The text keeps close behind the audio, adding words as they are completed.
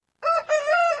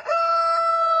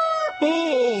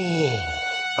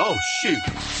Oh, shoot.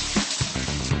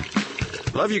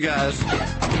 Love you guys.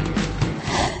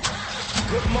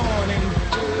 Good morning.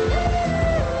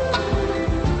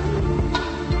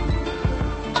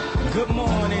 Good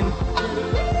morning.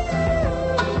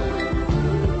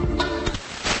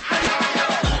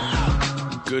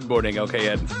 Good morning, okay,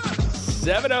 Ed.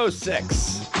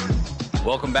 7:06.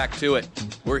 Welcome back to it.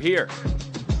 We're here.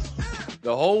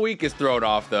 The whole week is thrown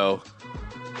off, though.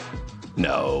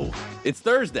 No. It's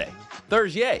Thursday.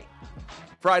 Thursday.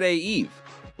 Friday Eve.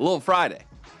 A little Friday.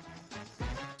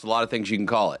 There's a lot of things you can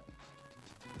call it.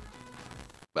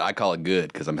 But I call it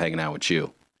good because I'm hanging out with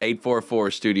you. 844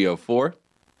 Studio 4.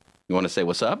 You want to say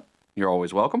what's up? You're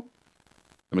always welcome.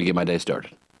 Let me get my day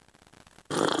started.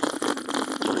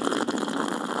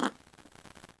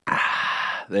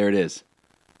 There it is.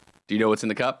 Do you know what's in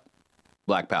the cup?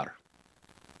 Black powder.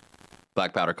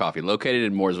 Black powder coffee. Located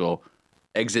in Mooresville,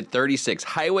 exit 36,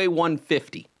 Highway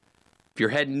 150. If you're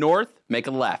heading north, make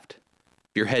a left.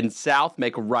 If you're heading south,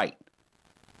 make a right.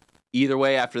 Either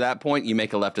way, after that point, you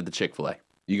make a left at the Chick-fil-A.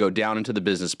 You go down into the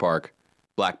business park.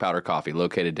 Black powder coffee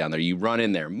located down there. You run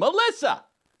in there. Melissa!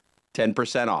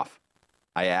 10% off.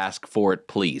 I ask for it,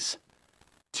 please.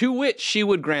 To which she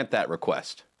would grant that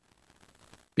request.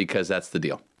 Because that's the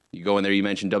deal. You go in there, you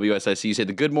mention WSIC, you say,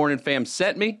 the Good Morning Fam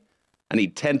sent me. I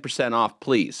need 10% off,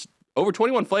 please. Over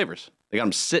 21 flavors. They got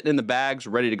them sitting in the bags,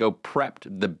 ready to go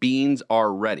prepped. The beans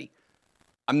are ready.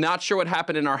 I'm not sure what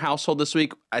happened in our household this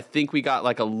week. I think we got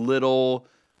like a little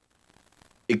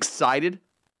excited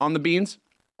on the beans.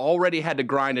 Already had to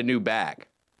grind a new bag.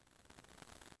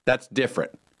 That's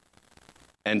different.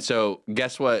 And so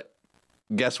guess what?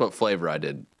 Guess what flavor I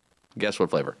did? Guess what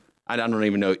flavor? I don't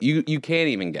even know. You can't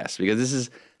even guess because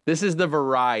this is the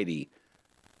variety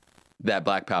that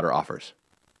Black Powder offers.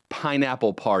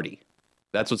 Pineapple Party.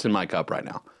 That's what's in my cup right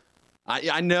now.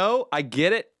 I know, I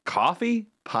get it. Coffee,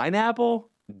 pineapple.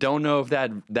 Don't know if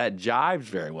that jives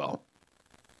very well.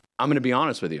 I'm going to be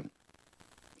honest with you.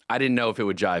 I didn't know if it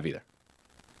would jive either.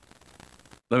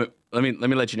 Let me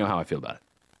let you know how I feel about it.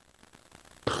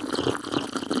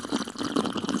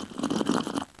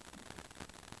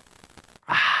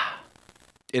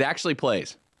 It actually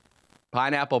plays.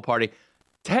 Pineapple Party.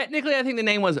 Technically, I think the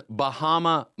name was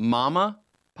Bahama Mama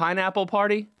Pineapple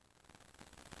Party.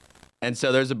 And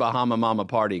so there's a Bahama Mama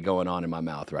party going on in my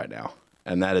mouth right now.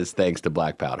 And that is thanks to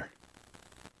Black Powder.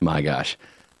 My gosh.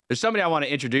 There's somebody I want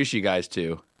to introduce you guys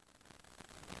to.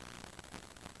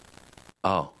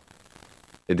 Oh.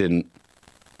 We didn't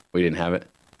have it.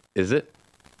 Is it?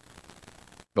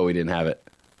 But we didn't have it.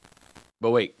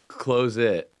 But wait, close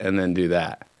it and then do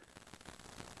that.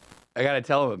 I got to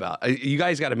tell him about it. You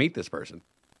guys got to meet this person.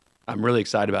 I'm really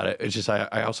excited about it. It's just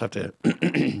I also have to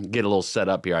get a little set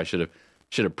up here. I should have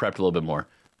prepped a little bit more.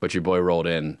 But your boy rolled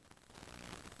in.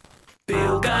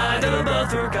 Bill Guy the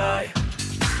Buffer Guy.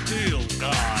 Bill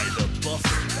Guy the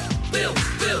Buffer Guy. Bill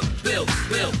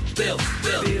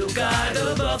Guy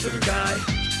the Buffer Guy.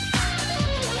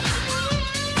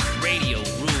 Radio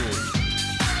rules.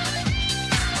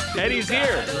 Eddie's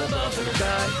here.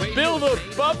 Bill the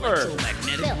Buffer. Bill.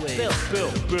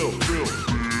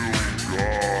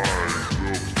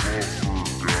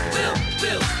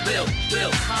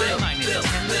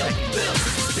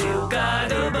 Bill Guy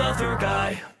the Buffer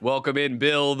Guy. Welcome in,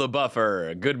 Bill the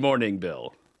Buffer. Good morning,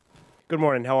 Bill. Good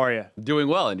morning. How are you? Doing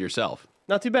well, and yourself?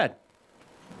 Not too bad.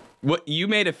 What you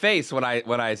made a face when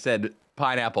I said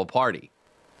pineapple party.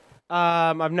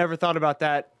 I've never thought about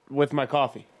that with my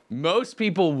coffee. Most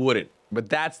people wouldn't, but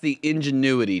that's the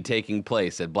ingenuity taking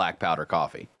place at Black Powder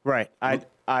Coffee. Right.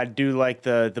 I do like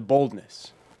the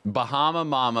boldness. Bahama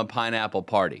Mama Pineapple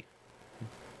Party.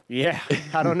 Yeah.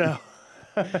 I don't know.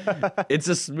 It's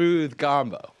a smooth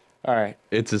combo. All right.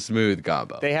 It's a smooth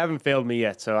combo. They haven't failed me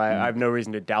yet, so I have no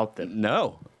reason to doubt them.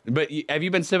 No. But have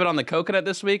you been sipping on the coconut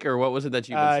this week, or what was it that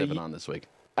you've been sipping on this week?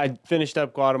 I finished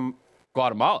up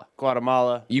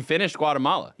Guatemala. You finished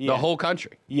Guatemala, Yeah. The whole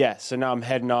country. Yeah, so now I'm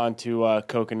heading on to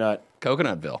Coconut.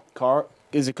 Coconutville.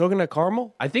 Is it Coconut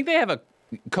Caramel? I think they have a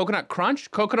coconut crunch,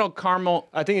 coconut caramel.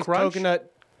 I think it's crunch?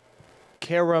 Coconut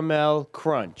Caramel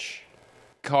Crunch.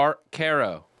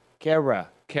 Caramel. Caramel.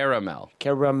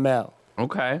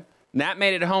 Okay. Nat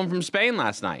made it home from Spain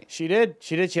last night. She did.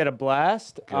 She had a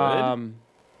blast. Good.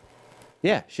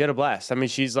 Yeah, she had a blast. I mean,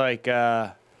 she's like,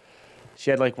 she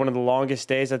had like one of the longest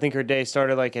days. I think her day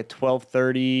started like at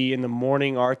 12:30 in the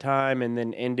morning our time, and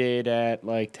then ended at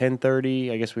like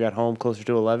 10:30. I guess we got home closer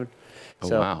to 11.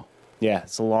 Oh, wow. Yeah,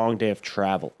 it's a long day of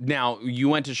travel. Now, you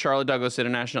went to Charlotte Douglas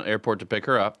International Airport to pick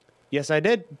her up. Yes, I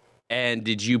did. And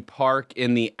did you park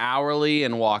in the hourly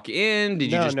and walk in? Did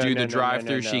you just do the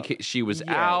drive-through? She was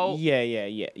out? Yeah.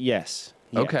 Yes.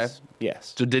 Okay.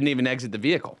 Yes. So didn't even exit the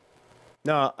vehicle.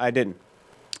 No, I didn't.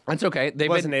 That's okay.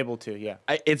 Wasn't able to, yeah.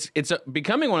 It's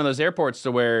becoming one of those airports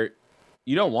to where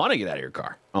you don't want to get out of your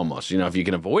car, almost. If you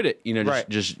can avoid it,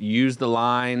 just use the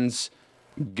lines,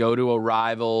 go to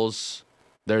arrivals.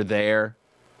 They're there.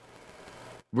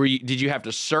 Did you have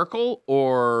to circle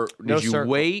or did you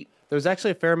wait? There was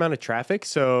actually a fair amount of traffic,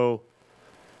 so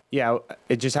yeah,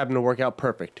 it just happened to work out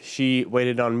perfect. She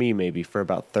waited on me maybe for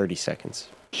about 30 seconds.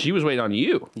 She was waiting on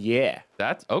you? Yeah.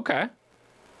 That's okay.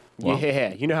 Well,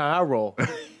 yeah, you know how I roll.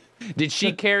 Did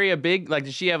she carry a big,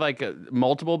 did she have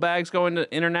multiple bags going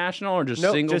to international or just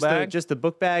single bag? Just the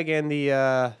book bag and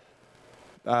the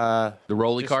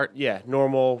rolly cart? Yeah,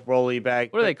 normal rolly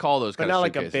bag. What do they call those but kind of not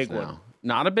suitcases like a big now? one.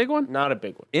 Not a big one? Not a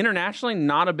big one. Internationally,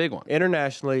 not a big one.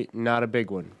 Internationally, not a big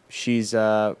one. She's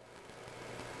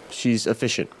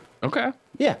efficient. Okay.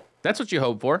 Yeah. That's what you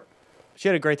hope for. She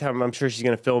had a great time. I'm sure she's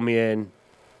going to fill me in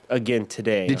again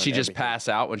today. Did she just pass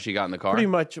out when she got in the car? Pretty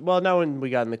much. Well, not when we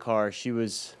got in the car. She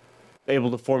was able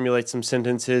to formulate some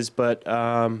sentences, but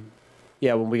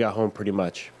yeah, when we got home, pretty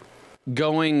much.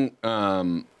 Going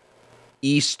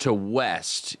east to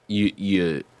west,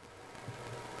 you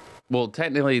well,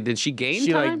 technically, did she gain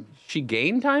time? She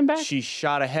gained time back? She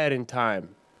shot ahead in time.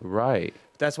 Right.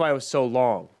 That's why it was so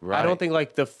long. Right. I don't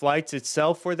think the flights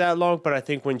itself were that long, but I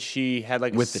think when she had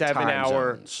a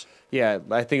 7-hour, yeah,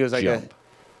 I think it was a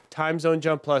time zone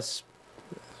jump plus.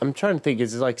 I'm trying to think.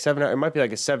 Is it 7 hours? It might be a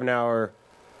 7-hour.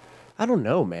 I don't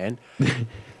know, man.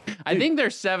 I think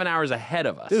they're 7 hours ahead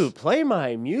of us. Dude, play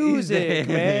my music,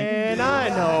 man. I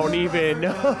don't even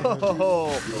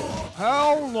know.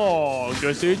 How long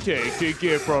does it take to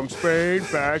get from Spain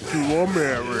back to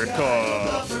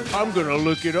America? I'm going to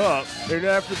look it up, and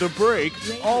after the break,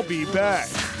 I'll be back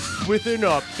with an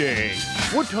update.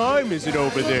 What time is it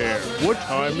over there? What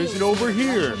time is it over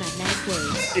here?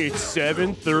 It's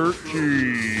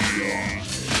 7:13.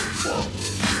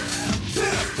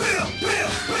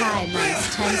 Time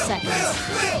minus 10 seconds.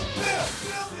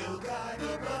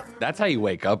 That's how you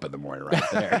wake up in the morning right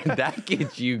there. That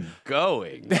gets you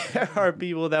going. There are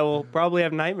people that will probably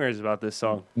have nightmares about this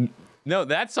song. No,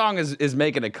 that song is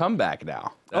making a comeback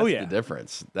now. That's the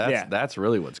difference. That's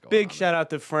really what's going on. Big shout out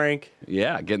to Frank.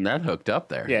 Yeah, getting that hooked up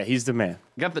there. Yeah, he's the man.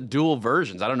 Got the dual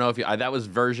versions. I don't know if that was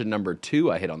version number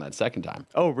 2 I hit on that second time.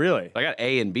 Oh, really? I got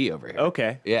A and B over here.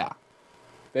 Okay. Yeah.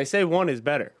 They say one is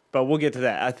better, but we'll get to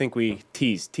that. I think we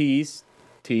tease.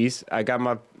 I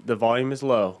got the volume is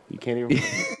low. You can't even.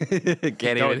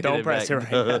 Don't press it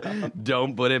right now.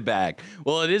 Don't put it back.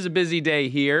 Well, it is a busy day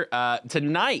here.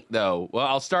 Tonight, though,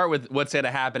 I'll start with what's going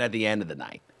to happen at the end of the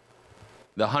night.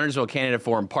 The Huntersville Candidate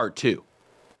Forum Part 2.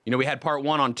 We had Part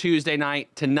 1 on Tuesday night.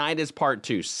 Tonight is Part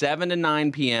 2. 7 to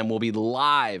 9 p.m. We'll be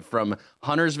live from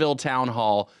Huntersville Town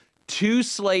Hall. 2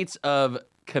 slates of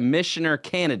commissioner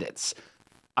candidates.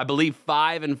 I believe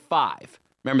 5 and 5.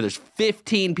 Remember, there's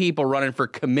 15 people running for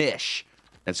commish.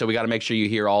 And so we got to make sure you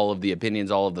hear all of the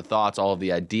opinions, all of the thoughts, all of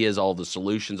the ideas, all of the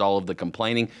solutions, all of the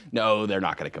complaining. No, they're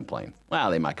not going to complain. Well,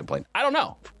 they might complain. I don't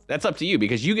know. That's up to you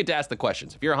because you get to ask the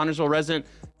questions. If you're a Huntersville resident,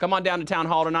 come on down to Town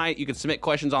Hall tonight. You can submit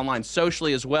questions online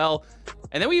socially as well.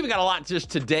 And then we even got a lot just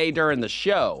today during the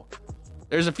show.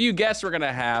 There's a few guests we're going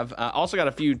to have. Also got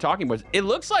a few talking points. It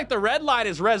looks like the red line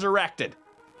is resurrected.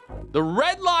 The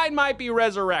red line might be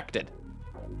resurrected.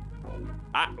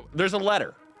 There's a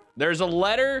letter. There's a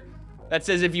letter that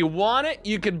says if you want it,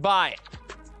 you can buy it.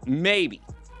 Maybe.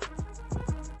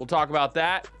 We'll talk about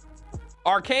that.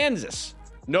 Arkansas.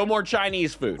 No more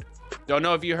Chinese food. Don't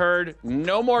know if you heard.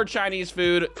 No more Chinese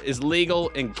food is legal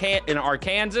in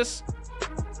Arkansas.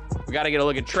 We got to get a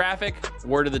look at traffic.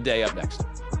 Word of the day up next.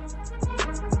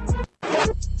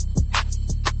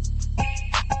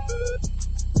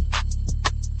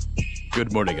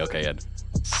 Good morning, OKN.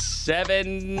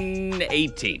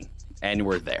 7:18, and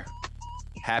we're there.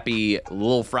 Happy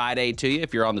little Friday to you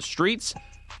if you're on the streets.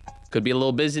 Could be a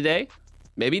little busy day,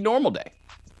 maybe normal day.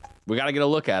 We got to get a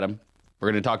look at them.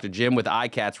 We're going to talk to Jim with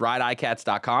iCats,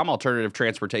 rideicats.com, alternative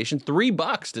transportation,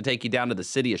 $3 to take you down to the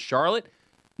city of Charlotte.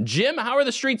 Jim, how are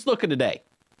the streets looking today?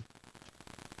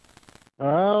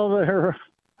 Well,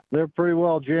 they're pretty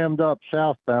well jammed up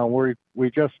southbound.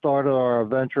 We just started our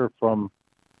adventure from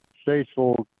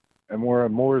Statesville, and we're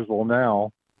in Mooresville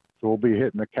now, so we'll be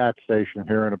hitting the CAT station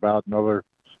here in about another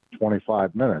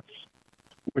 25 minutes,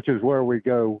 which is where we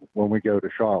go when we go to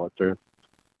Charlotte,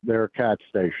 their CAT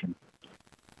station.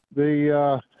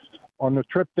 On the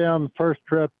trip down, the first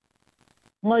trip,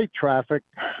 light traffic,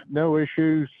 no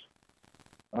issues.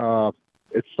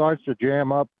 it starts to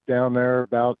jam up down there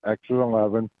about exit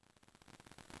 11.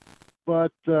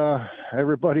 But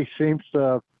everybody seems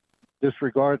to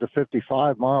disregard the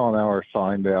 55-mile-an-hour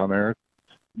sign down there.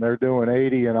 They're doing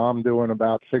 80, and I'm doing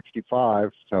about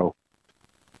 65. So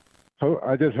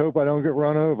I just hope I don't get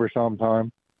run over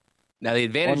sometime. Now, the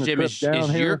advantage, On the Jim, trip is down you're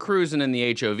here- cruising in the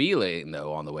HOV lane,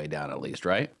 though, on the way down at least,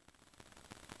 right?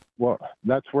 Well,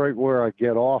 that's right where I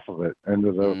get off of it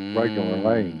into the regular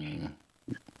lanes.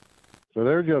 So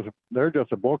they're just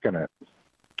booking it.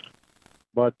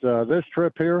 But this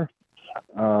trip here,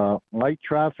 light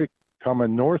traffic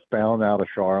coming northbound out of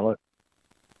Charlotte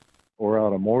or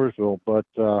out of Mooresville, but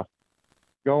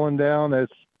going down,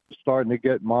 it's starting to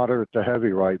get moderate to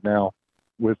heavy right now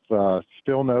with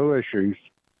still no issues.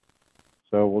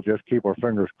 So we'll just keep our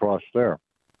fingers crossed there.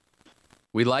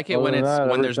 We like it Other when than that,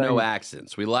 when there's no everything-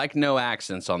 accidents. We like no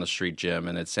accidents on the street, Jim,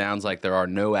 and it sounds like there are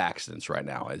no accidents right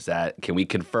now. Can we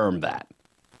confirm that?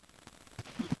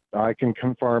 I can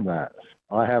confirm that.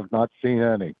 I have not seen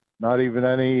any, not even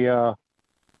any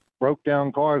broke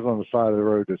down cars on the side of the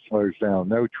road that slows down.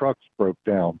 No trucks broke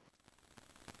down.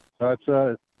 So it's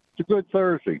a good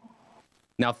Thursday.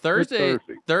 Now, Thursday.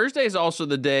 Thursday is also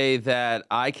the day that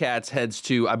iCats heads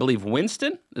to, I believe,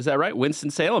 Winston. Is that right?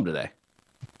 Winston-Salem today.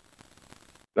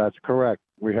 That's correct.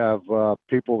 We have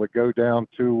people that go down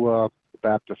to the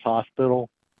Baptist Hospital.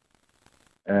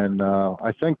 And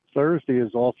I think Thursday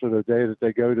is also the day that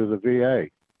they go to the VA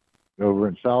over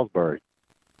in Salisbury.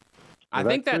 I that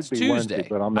think that's could be Wednesday, Tuesday.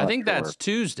 but I'm I not think sure. that's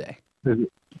Tuesday.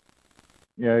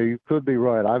 Yeah, you could be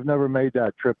right. I've never made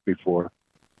that trip before.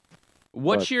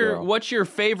 What's your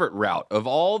favorite route of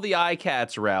all the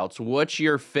iCats routes? What's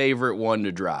your favorite one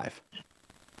to drive?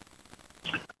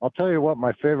 I'll tell you what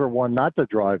my favorite one not to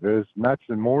drive is, and that's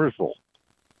in Mooresville.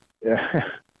 Yeah.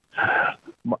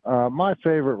 My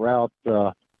favorite route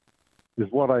is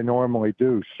what I normally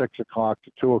do, 6 o'clock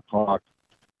to 2 o'clock,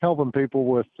 helping people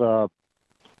with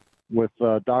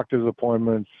doctor's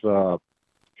appointments,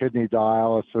 kidney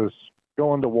dialysis,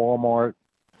 going to Walmart,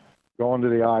 going to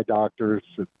the eye doctors.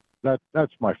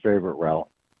 That's my favorite route.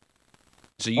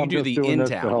 So you I'm do just the doing in this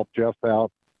to town. help Jeff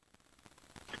out.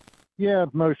 Yeah,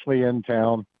 mostly in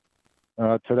town.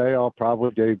 Today I'll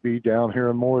probably be down here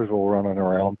in Mooresville running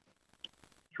around,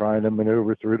 trying to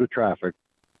maneuver through the traffic.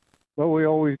 But we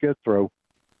always get through.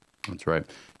 That's right.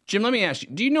 Jim, let me ask you,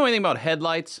 do you know anything about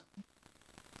headlights?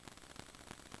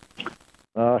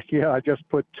 Yeah, I just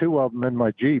put 2 of them in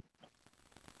my Jeep.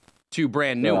 2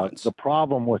 brand new ones. The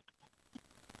problem with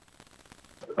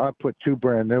I put 2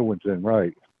 brand new ones in,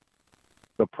 right?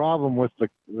 The problem with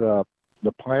the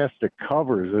plastic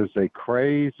covers is they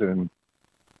craze and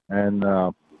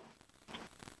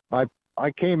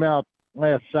I came out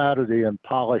last Saturday and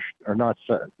polished, or not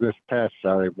this past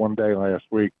Saturday, one day last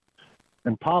week,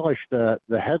 and polished the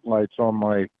headlights on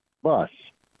my bus,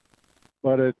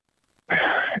 but it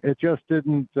just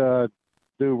didn't do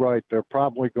right. They're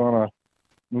probably going to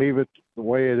leave it the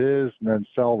way it is and then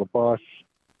sell the bus.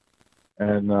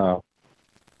 And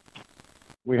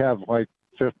we have like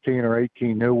 15 or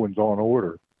 18 new ones on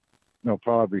order. They'll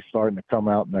probably be starting to come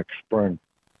out next spring.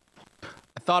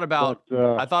 I thought about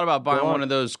buying go on. one of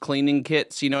those cleaning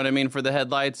kits, you know what I mean, for the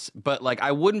headlights, but like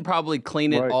I wouldn't probably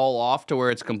clean it Right. all off to where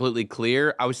it's completely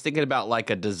clear. I was thinking about like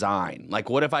a design.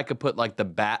 Like what if I could put like the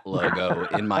bat logo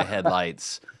in my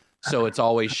headlights so it's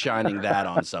always shining that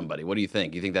on somebody? What do you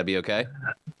think? You think that'd be okay?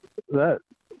 That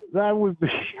would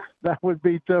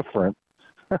be different.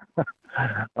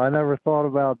 I never thought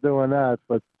about doing that,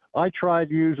 but I tried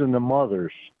using the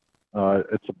Mothers.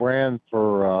 It's a brand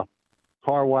for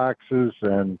car waxes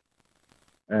and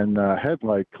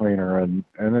headlight cleaner, and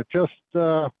it just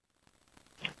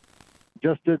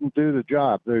didn't do the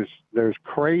job. There's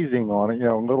crazing on it, you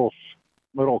know,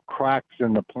 little cracks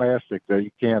in the plastic that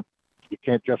you can't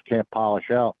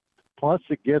polish out. Plus,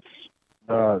 it gets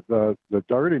the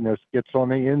dirtiness gets on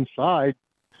the inside,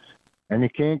 and you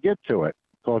can't get to it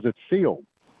because it's sealed.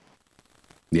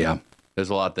 Yeah, there's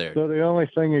a lot there. So the only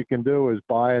thing you can do is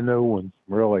buy a new one,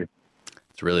 really.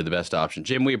 It's really the best option.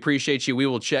 Jim, we appreciate you. We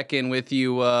will check in with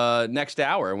you next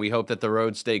hour, and we hope that the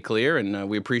roads stay clear, and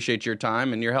we appreciate your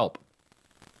time and your help.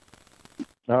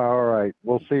 All right.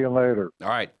 We'll see you later. All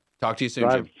right. Talk to you soon,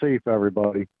 Drive Jim. safe,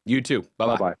 everybody. You too.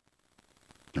 Bye-bye. Bye-bye.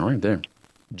 All right, there.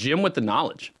 Jim with the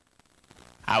knowledge.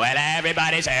 Well,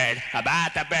 everybody's heard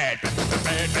about the bird. The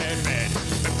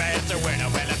bird's a winner.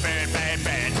 Well, a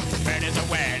bird is a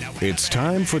winner. It's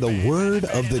time for the word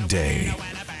of the day.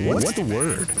 What's the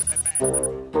word?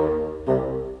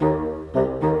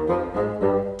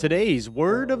 Today's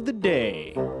word of the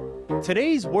day.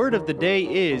 Today's word of the day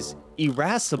is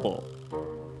irascible.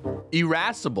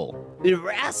 Irascible.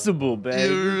 Irascible,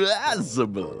 baby.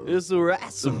 Irascible. It's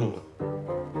irascible.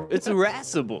 It's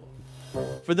irascible.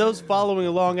 For those following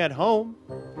along at home,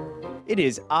 it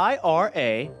is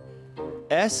IRASCIBLE.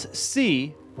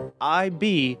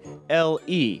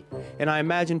 And I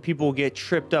imagine people get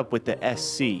tripped up with the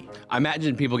SC. I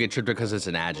imagine people get tripped because it's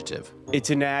an adjective. It's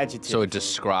an adjective. So it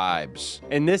describes.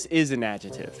 And this is an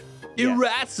adjective. Yeah.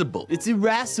 Irascible. It's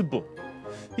irascible.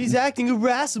 He's acting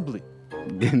irascibly.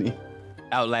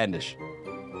 Outlandish.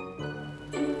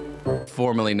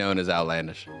 Formerly known as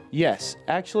outlandish. Yes.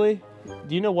 Actually,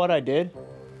 do you know what I did?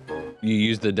 You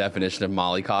used the definition of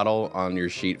mollycoddle on your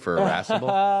sheet for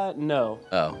irascible? No.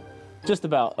 Oh. Just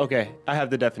about. Okay, I have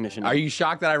the definition. Are you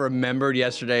shocked that I remembered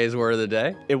yesterday's word of the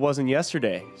day? It wasn't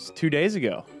yesterday. It's 2 days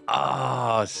ago.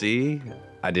 Oh, see?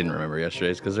 I didn't remember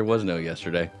yesterday's because there was no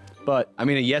yesterday. But I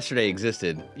mean, a yesterday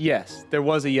existed, yes, there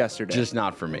was a yesterday. just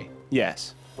not for me.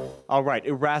 Yes. All right,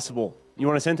 irascible. You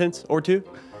want a sentence or two?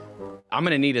 I'm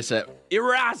going to need a set.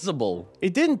 Irascible.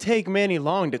 It didn't take Manny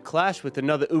long to clash with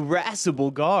another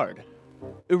irascible guard.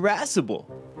 Irascible.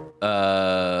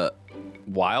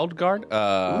 Wild guard?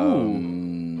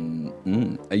 I'm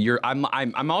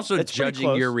also That's pretty judging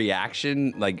close. your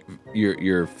reaction, like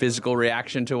your physical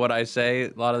reaction to what I say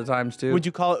a lot of the times too. Would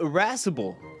you call it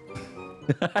irascible?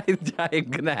 I'm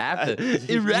gonna have to.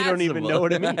 You don't even know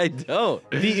what it means. I don't.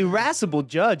 The irascible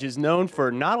judge is known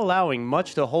for not allowing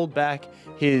much to hold back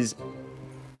his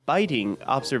biting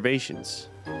observations.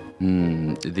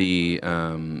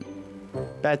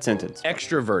 Bad sentence.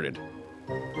 Extroverted.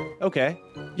 Okay,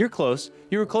 you're close.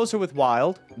 You were closer with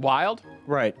wild. Wild.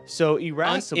 Right. So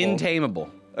irascible. Intamable.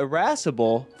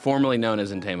 Irascible Formerly known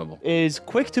as intamable. is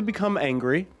quick to become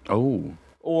angry Oh.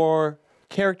 or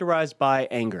characterized by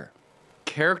anger.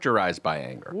 Characterized by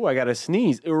anger. Ooh, I got to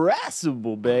sneeze.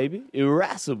 Irascible, baby.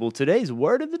 Irascible. Today's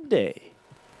word of the day.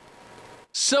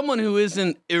 Someone who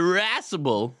isn't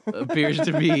irascible appears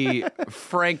to be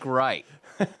Frank Wright,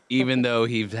 even though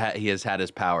he has had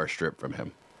his power stripped from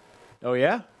him Oh,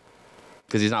 yeah?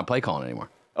 because he's not play calling anymore.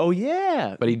 Oh,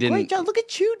 yeah. But he didn't- Great job. Look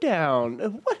at you down.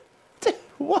 What?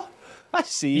 What? I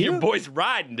see you. Your boy's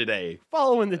riding today.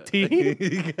 Following the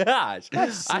team. Gosh,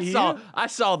 see I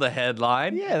saw the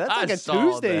headline. Yeah, that's I like a saw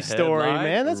Tuesday the story, headline,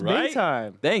 man. That's big right?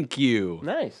 time. Thank you.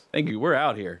 Nice. Thank you. We're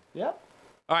out here. Yep.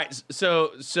 All right.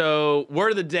 So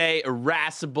word of the day: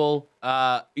 irascible.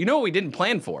 You know what we didn't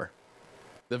plan for?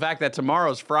 The fact that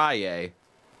tomorrow's Friday,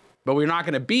 but we're not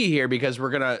going to be here because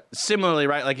we're going to similarly,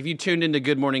 right? Like if you tuned into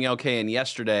Good Morning LKN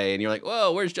yesterday and you're like,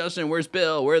 "Whoa, where's Justin? Where's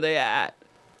Bill? Where are they at?"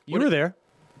 You were there.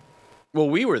 Well,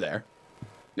 we were there.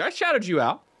 I shouted you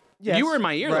out. Yes. You were in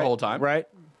my ear the Right, whole time. Right.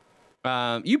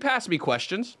 You passed me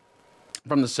questions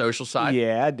from the social side.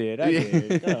 Yeah, I did.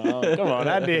 Oh, come on.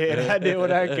 I did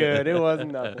what I could. It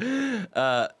wasn't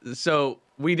nothing. So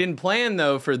we didn't plan,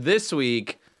 though, for this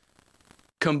week,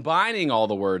 combining all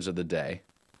the words of the day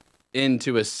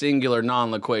into a singular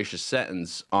non-loquacious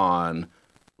sentence on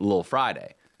Little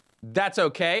Friday. That's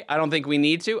okay. I don't think we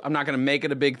need to. I'm not going to make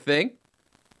it a big thing.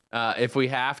 If we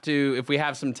have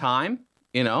some time,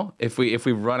 if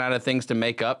we run out of things to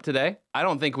make up today, I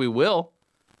don't think we will,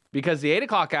 because the 8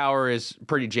 o'clock hour is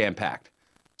pretty jam-packed.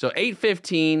 So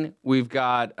 8:15, we've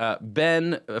got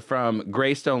Ben from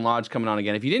Greystone Lodge coming on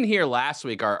again. If you didn't hear last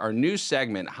week, our new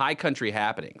segment, High Country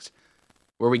Happenings,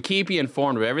 where we keep you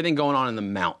informed of everything going on in the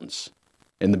mountains,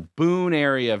 in the Boone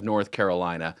area of North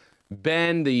Carolina.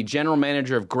 Ben, the general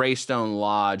manager of Greystone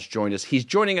Lodge, joined us. He's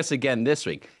joining us again this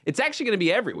week. It's actually going to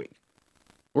be every week.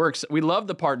 We love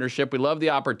the partnership. We love the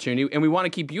opportunity. And we want to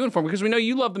keep you informed because we know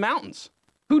you love the mountains.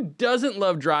 Who doesn't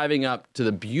love driving up to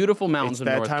the beautiful mountains It's of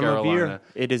that North time Carolina? of year.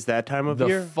 It is that time of The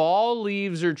year. fall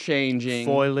leaves are changing.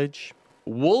 Foliage.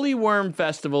 Woolly Worm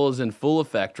Festival is in full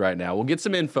effect right now. We'll get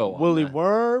some info on Woolly that.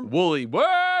 worm. Woolly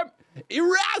Worm.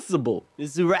 Irascible.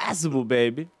 It's irascible,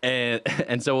 baby. And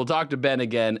so we'll talk to Ben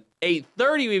again.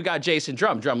 8:30, we've got Jason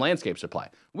Drum Landscape Supply.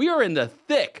 We are in the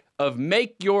thick of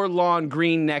Make Your Lawn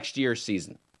Green next year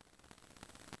season.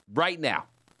 Right now.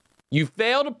 You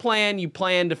fail to plan, you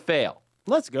plan to fail.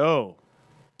 Let's go.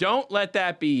 Don't let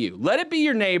that be you. Let it be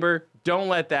your neighbor. Don't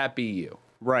let that be you.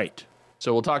 Right.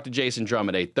 So we'll talk to Jason Drum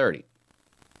at 8:30.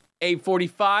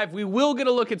 8:45, we will get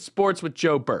a look at sports with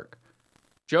Joe Berg.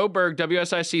 Joe Berg,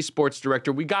 WSIC sports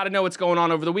director. We got to know what's going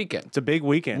on over the weekend. It's a big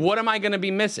weekend. What am I going to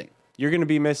be missing? You're going to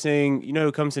be missing, you know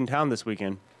who comes in town this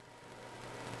weekend?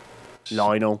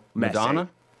 Lionel Messi. Madonna?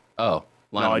 Oh,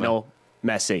 Lionel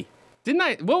Messi.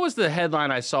 What was the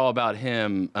headline I saw about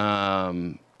him?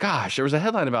 Gosh, there was a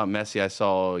headline about Messi I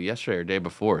saw yesterday or day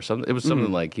before. It was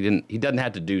something like he doesn't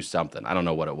have to do something. I don't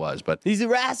know what it was, but He's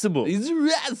irascible.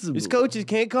 His coaches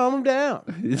can't calm him down.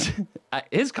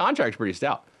 His contract's pretty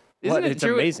stout. It's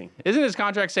amazing. Isn't his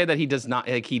contract say that he does not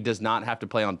have to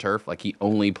play on turf? Like he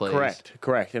only plays.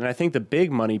 Correct. And I think the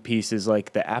big money piece is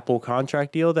like the Apple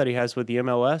contract deal that he has with the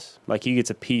MLS. Like he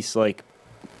gets a piece like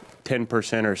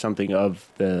 10% or something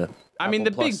of the. I mean,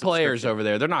 Apple the Plus big players subscription. over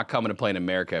there, they're not coming to play in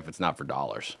America if it's not for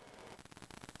dollars.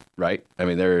 Right? I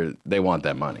mean, they want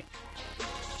that money.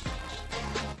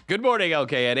 Good morning,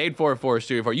 LK, at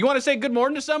 844-STUDIO-4. You want to say good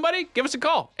morning to somebody? Give us a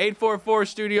call,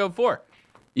 844-STUDIO-4.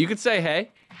 You could say hey.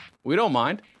 We don't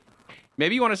mind.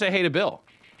 Maybe you want to say hey to Bill.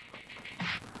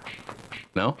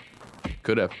 No?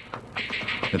 Could have.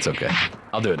 It's okay.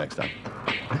 I'll do it next time.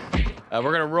 We're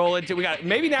going to roll into,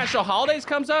 maybe National Holidays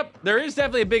comes up. There is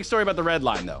definitely a big story about the Red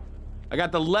Line, though. I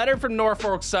got the letter from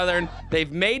Norfolk Southern.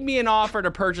 They've made me an offer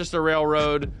to purchase the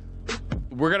railroad.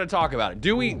 We're going to talk about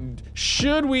it.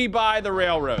 Should we buy the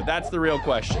railroad? That's the real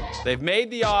question. They've made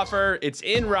the offer. It's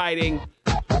in writing.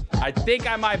 I think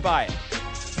I might buy it.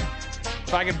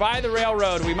 If I could buy the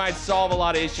railroad, we might solve a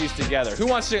lot of issues together. We're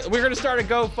going to start a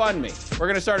GoFundMe. We're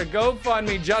going to start a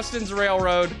GoFundMe, Justin's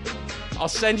Railroad. I'll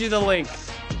send you the link.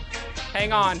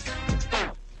 Hang on.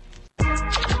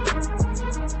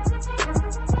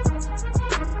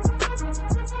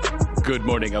 Good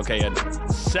morning, okay, at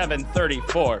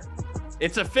 7:34.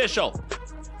 It's official.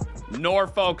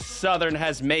 Norfolk Southern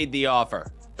has made the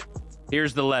offer.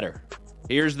 Here's the letter.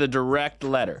 Here's the direct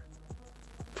letter.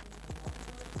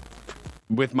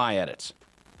 With my edits.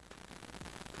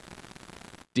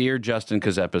 Dear Justin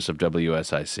Kazepis of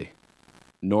WSIC,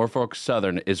 Norfolk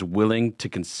Southern is willing to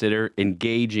consider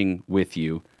engaging with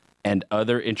you and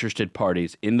other interested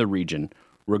parties in the region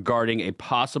regarding a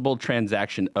possible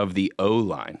transaction of the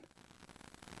O-line.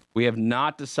 We have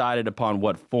not decided upon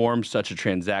what form such a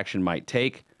transaction might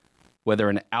take, whether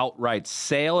an outright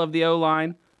sale of the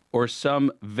O-line or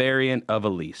some variant of a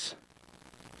lease.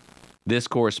 This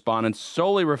correspondence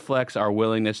solely reflects our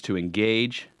willingness to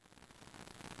engage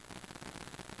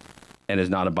and is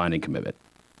not a binding commitment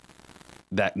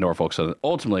that Norfolk Southern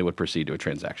ultimately would proceed to a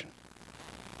transaction.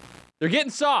 They're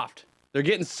getting soft. They're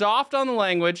getting soft on the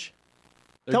language.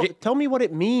 Tell me what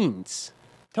it means.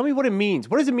 Tell me what it means.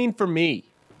 What does it mean for me?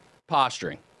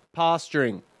 Posturing.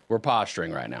 We're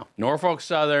posturing right now. Norfolk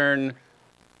Southern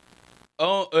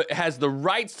has the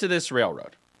rights to this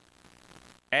railroad.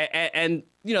 And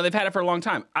you know, they've had it for a long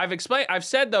time. I've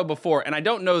said though before, and I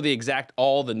don't know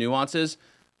all the nuances,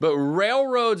 but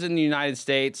railroads in the United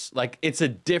States, like it's a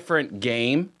different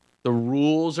game. The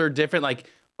rules are different, like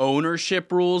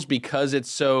ownership rules, because it's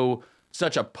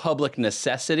such a public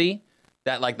necessity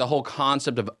that like the whole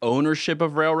concept of ownership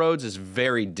of railroads is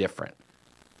very different.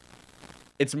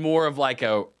 It's more of like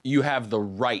you have the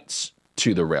rights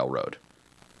to the railroad.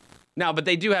 Now, but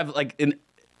they do have like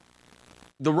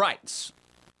the rights,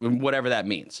 whatever that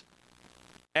means.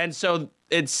 And so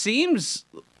it seems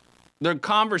the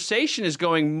conversation is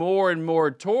going more and more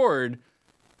toward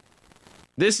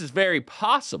this is very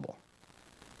possible.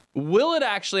 Will it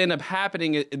actually end up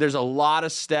happening? There's a lot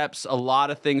of steps, a lot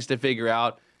of things to figure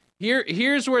out.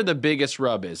 Here's where the biggest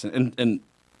rub is. And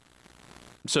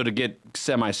so to get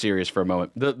semi-serious for a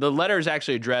moment, the letter is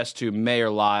actually addressed to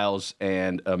Mayor Lyles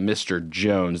and Mr.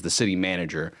 Jones, the city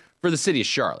manager for the city of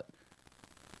Charlotte.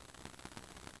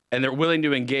 And they're willing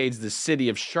to engage the city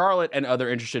of Charlotte and other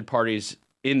interested parties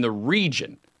in the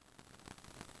region.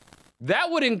 That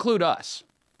would include us.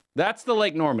 That's the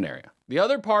Lake Norman area. The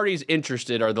other parties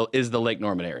interested is the Lake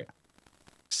Norman area.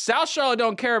 South Charlotte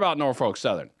don't care about Norfolk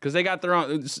Southern because they got their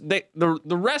own. The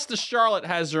rest of Charlotte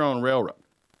has their own railroad.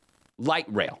 Light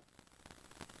rail.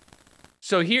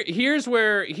 So here's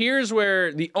where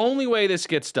the only way this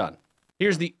gets done.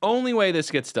 Here's the only way this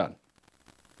gets done.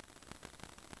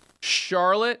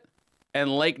 Charlotte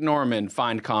and Lake Norman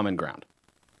find common ground.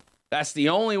 That's the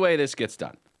only way this gets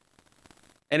done.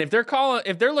 And if they're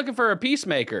looking for a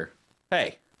peacemaker,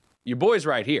 hey, your boy's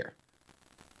right here.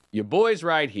 Your boy's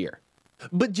right here.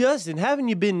 But Justin, haven't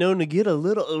you been known to get a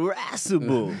little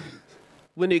irascible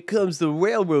when it comes to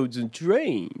railroads and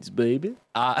trains, baby?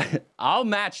 I'll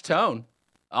match tone.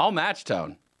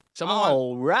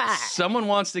 Someone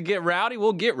wants to get rowdy,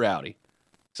 we'll get rowdy.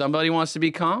 Somebody wants to be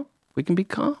calm, we can be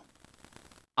calm.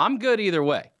 I'm good either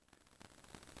way.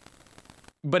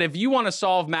 But if you want to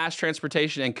solve mass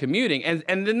transportation and commuting, and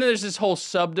then there's this whole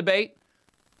sub-debate,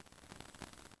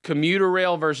 commuter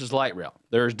rail versus light rail.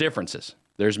 There's differences.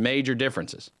 There's major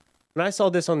differences. When I saw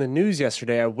this on the news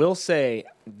yesterday, I will say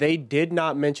they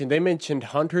mentioned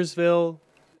Huntersville,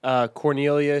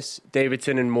 Cornelius,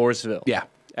 Davidson, and Mooresville. Yeah.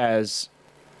 as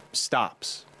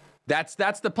stops. That's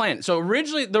the plan. So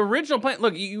the original plan.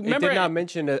 Look, you remember? It did not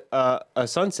mention a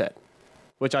sunset,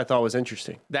 which I thought was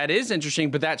interesting. That is interesting,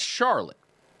 but that's Charlotte,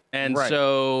 and Right.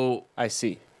 so I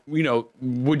see.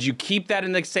 would you keep that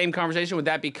in the same conversation? Would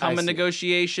that become a see.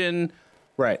 negotiation?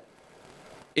 Right.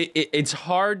 It's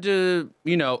hard to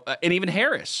and even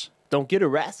Harris. Don't get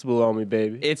irascible on me,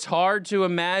 baby. It's hard to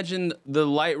imagine the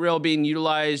light rail being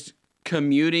utilized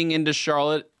commuting into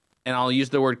Charlotte. And I'll use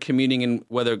the word commuting in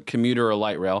whether commuter or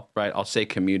light rail, right? I'll say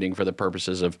commuting for the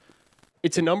purposes of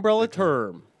It's an umbrella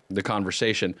term. the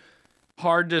conversation.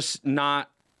 Hard to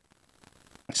not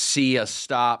see a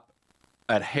stop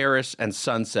at Harris and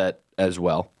Sunset as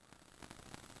well.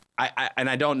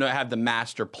 I don't have the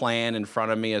master plan in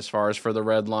front of me as far as for the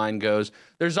red line goes.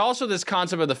 There's also this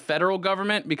concept of the federal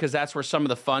government because that's where some of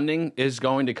the funding is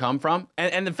going to come from.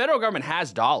 And the federal government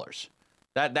has dollars.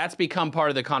 That's become part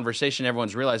of the conversation.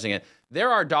 Everyone's realizing it. There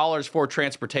are dollars for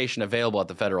transportation available at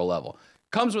the federal level.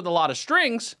 Comes with a lot of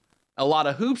strings, a lot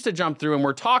of hoops to jump through. And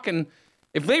we're talking,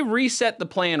 if they reset the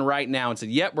plan right now and said,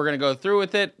 yep, we're going to go through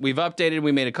with it. We've updated.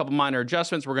 We made a couple minor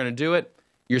adjustments. We're going to do it.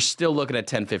 You're still looking at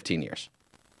 10, 15 years.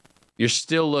 You're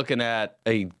still looking at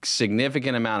a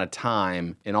significant amount of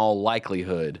time in all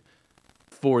likelihood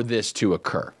for this to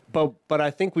occur. But I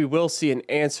think we will see an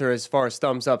answer as far as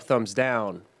thumbs up, thumbs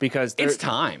down, because It's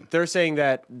time. They're saying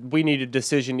that we need a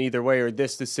decision either way, or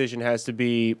this decision has to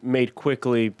be made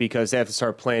quickly because they have to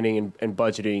start planning and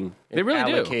budgeting and They really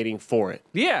do. allocating for it.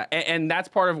 Yeah, and that's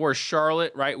part of where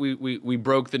Charlotte, right? We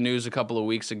broke the news a couple of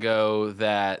weeks ago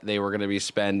that they were going to be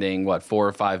spending, $4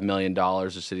 or $5 million,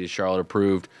 the city of Charlotte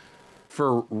approved,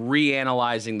 for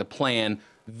reanalyzing the plan.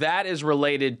 That is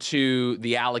related to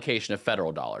the allocation of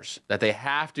federal dollars, that they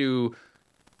have to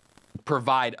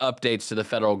provide updates to the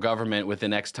federal government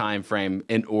within X time frame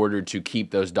in order to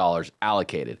keep those dollars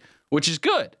allocated, which is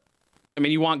good. I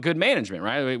mean, you want good management,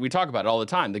 right? We talk about it all the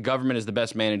time. The government is the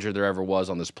best manager there ever was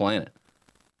on this planet.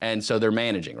 And so they're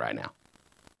managing right now.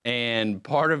 And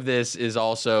part of this is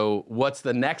also what's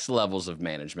the next levels of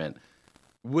management?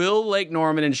 Will Lake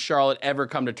Norman and Charlotte ever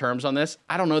come to terms on this?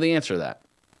 I don't know the answer to that.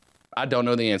 I don't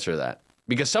know the answer to that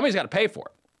because somebody's got to pay for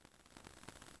it.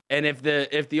 And if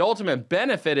the ultimate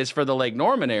benefit is for the Lake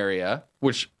Norman area,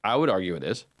 which I would argue it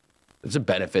is, it's a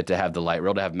benefit to have the light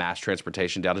rail, to have mass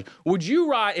transportation down. Would you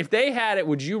ride, if they had it,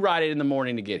 would you ride it in the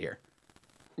morning to get here?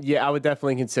 Yeah, I would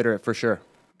definitely consider it for sure.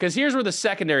 Because here's where the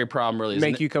secondary problem really is.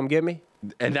 Make you come get me?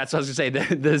 And that's what I was going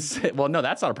to say. Well, no,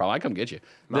 that's not a problem. I come get you.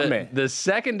 My man. The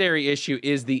secondary issue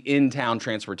is the in-town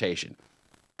transportation.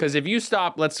 Because if you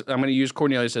stop, I'm going to use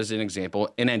Cornelius as an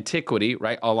example. In Antiquity,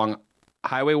 right, along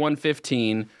Highway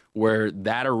 115, where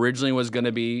that originally was going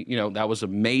to be, that was a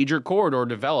major corridor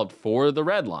developed for the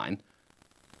Red Line.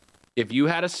 If you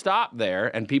had a stop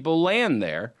there and people land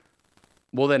there,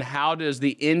 well, then how does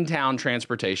the in-town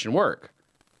transportation work?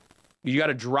 You got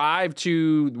to drive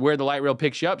to where the light rail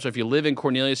picks you up. So if you live in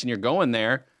Cornelius and you're going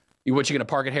there, you going to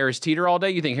park at Harris Teeter all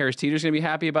day? You think Harris Teeter's going to be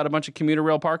happy about a bunch of commuter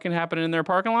rail parking happening in their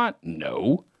parking lot?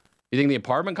 No. You think the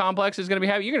apartment complex is going to be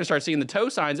happy? You're going to start seeing the tow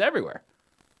signs everywhere.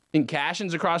 Think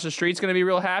Cashin's across the street's going to be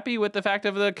real happy with the fact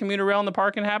of the commuter rail and the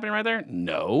parking happening right there?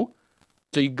 No.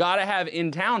 So you got to have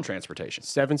in-town transportation.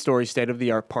 7-story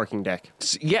state-of-the-art parking deck.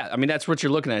 Yeah, I mean, that's what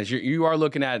you're looking at. You are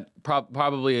looking at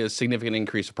probably a significant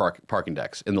increase of parking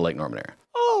decks in the Lake Norman area.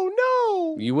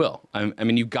 Oh, no. You will. I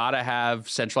mean, you got to have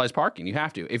centralized parking. You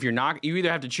have to. If you're not, you either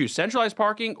have to choose centralized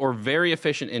parking or very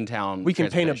efficient in-town We can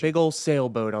paint a transportation. big old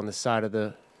sailboat on the side of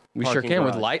the We sure parking can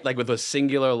with garage. light, like with a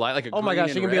singular light, like a Oh, my green gosh,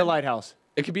 and it can be red. a lighthouse.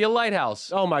 It could be a lighthouse.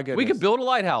 Oh, my goodness. We could build a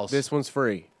lighthouse. This one's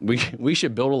free. We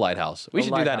should build a lighthouse. We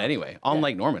should do that lighthouse. anyway on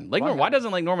Lake Norman. Why Lighthouse.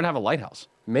 doesn't Lake Norman have a lighthouse?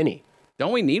 Mini.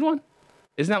 Don't we need one?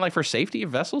 Isn't that like for safety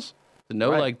of vessels to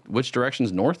know Right. like which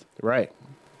direction's north Right.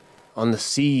 On the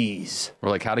seas. or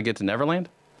like how to get to Neverland?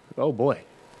 Oh, boy.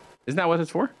 Isn't that what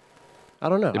it's for? I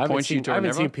don't know. It I haven't points you seen, toward I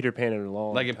haven't seen Neverland? Peter Pan in a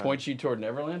long Like it time. points you toward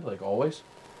Neverland, like always.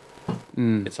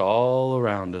 It's all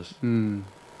around us.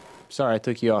 Sorry, I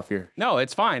took you off here. No,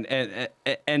 it's fine.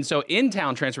 And so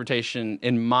in-town transportation,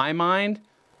 in my mind,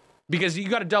 because you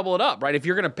got to double it up, right?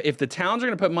 If the towns are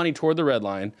gonna put money toward the Red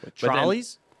Line, but then-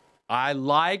 Trolleys? I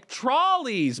like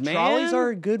trolleys, man. Trolleys are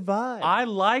a good vibe. I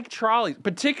like trolleys,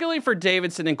 particularly for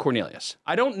Davidson and Cornelius.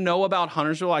 I don't know about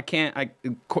Huntersville.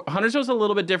 Huntersville's a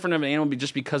little bit different of an animal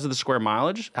just because of the square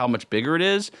mileage, how much bigger it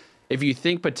is. If you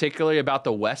think particularly about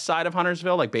the west side of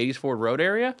Huntersville, like Beatty's Ford Road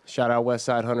area, Shout out West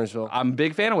Side Huntersville. I'm a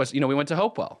big fan of West. We went to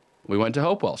Hopewell.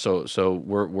 So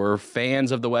we're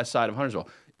fans of the west side of Huntersville.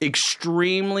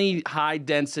 Extremely high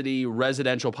density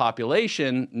residential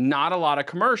population, not a lot of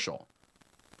commercial.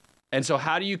 And so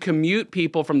how do you commute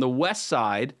people from the west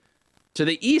side to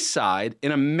the east side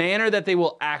in a manner that they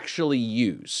will actually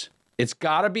use? It's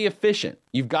got to be efficient.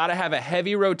 You've got to have a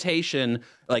heavy rotation.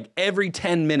 Like every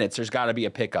 10 minutes, there's got to be a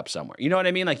pickup somewhere. You know what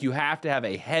I mean? Like you have to have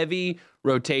a heavy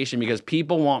rotation because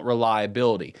people want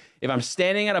reliability. If I'm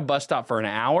standing at a bus stop for an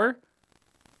hour,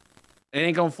 it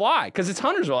ain't going to fly because it's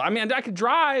Huntersville. I mean, I could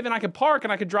drive and I could park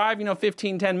and I could drive,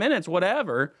 15, 10 minutes,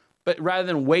 whatever. But rather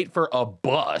than wait for a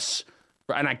bus,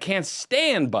 and I can't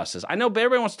stand buses. I know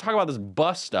everybody wants to talk about this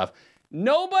bus stuff.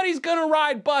 Nobody's going to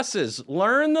ride buses.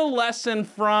 Learn the lesson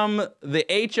from the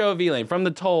HOV lane, from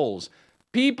the tolls.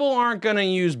 People aren't going to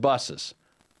use buses.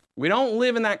 We don't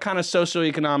live in that kind of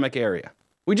socioeconomic area.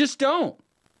 We just don't.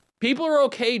 People are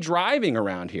okay driving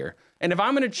around here. And if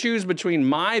I'm going to choose between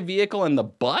my vehicle and the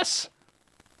bus,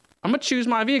 I'm going to choose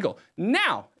my vehicle.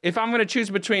 Now, if I'm going to choose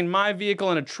between my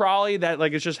vehicle and a trolley that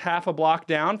is just half a block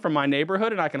down from my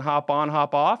neighborhood and I can hop on,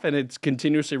 hop off, and it's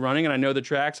continuously running and I know the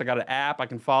tracks, I got an app I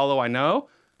can follow, I know,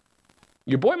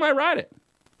 your boy might ride it.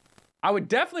 I would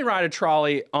definitely ride a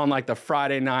trolley on the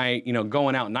Friday night,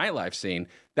 going out nightlife scene.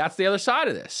 That's the other side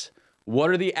of this. What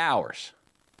are the hours?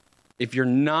 If you're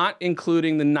not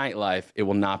including the nightlife, it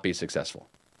will not be successful.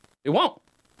 It won't.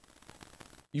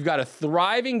 You've got a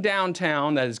thriving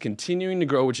downtown that is continuing to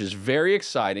grow, which is very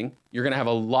exciting. You're going to have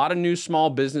a lot of new small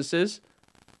businesses.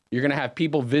 You're going to have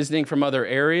people visiting from other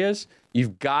areas.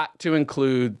 You've got to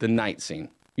include the night scene.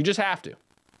 You just have to.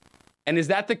 And is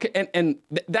that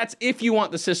that's if you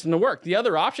want the system to work. The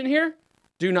other option here,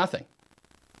 do nothing.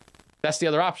 That's the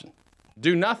other option.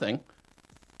 Do nothing.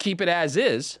 Keep it as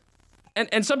is.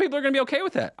 And some people are going to be okay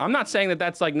with that. I'm not saying that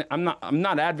that's I'm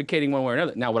not advocating one way or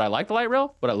another. Now, would I like the light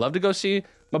rail? Would I love to go see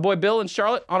my boy Bill in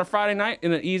Charlotte on a Friday night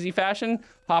in an easy fashion?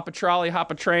 Hop a trolley, hop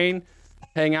a train,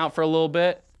 hang out for a little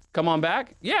bit, come on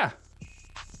back? Yeah.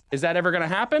 Is that ever going to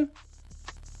happen?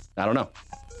 I don't know.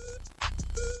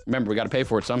 Remember, we got to pay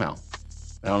for it somehow.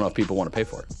 I don't know if people want to pay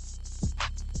for it.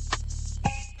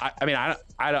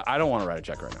 I don't want to write a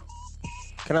check right now.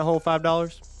 Can I hold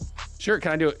 $5? Sure,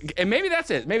 can I do it? And maybe that's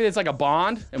it. Maybe it's like a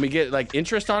bond, and we get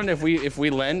interest on it if we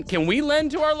lend. Can we lend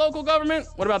to our local government?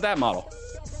 What about that model?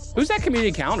 Who's that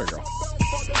community calendar girl?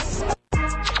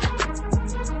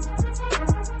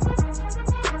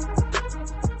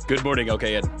 Good morning,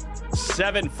 okay, at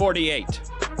 7:48.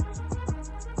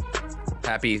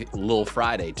 Happy little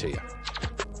Friday to you.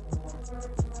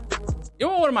 You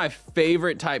know what one of my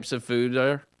favorite types of food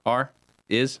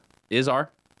is?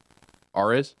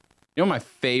 You know what my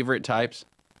favorite types?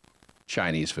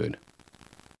 Chinese food.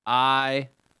 I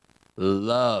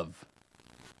love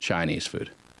Chinese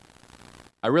food.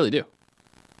 I really do.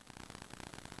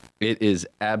 It is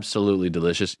absolutely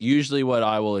delicious. Usually what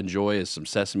I will enjoy is some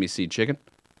sesame seed chicken.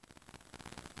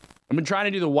 I've been trying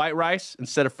to do the white rice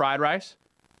instead of fried rice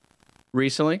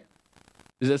recently.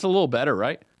 It's a little better,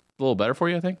 right? A little better for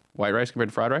you, I think? White rice compared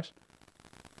to fried rice?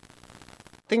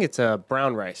 I think it's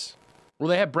brown rice. Well,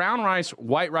 they have brown rice,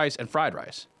 white rice, and fried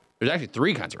rice. There's actually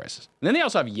 3 kinds of rices. And then they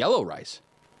also have yellow rice.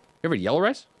 You ever had yellow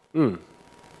rice?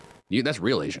 That's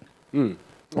real Asian.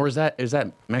 Or is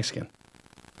that Mexican?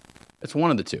 It's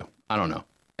one of the two. I don't know.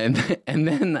 And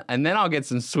then I'll get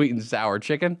some sweet and sour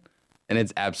chicken, and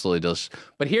it's absolutely delicious.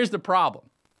 But here's the problem.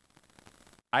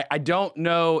 I don't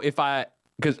know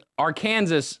because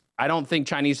Arkansas, I don't think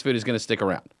Chinese food is going to stick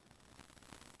around.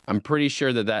 I'm pretty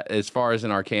sure that as far as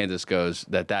in Arkansas goes,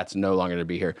 that's no longer to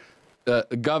be here.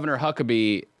 Governor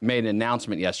Huckabee made an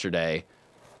announcement yesterday.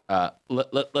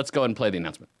 Let's go ahead and play the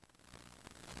announcement.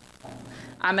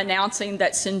 I'm announcing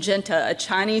that Syngenta, a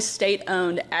Chinese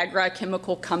state-owned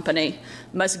agrochemical company,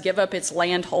 must give up its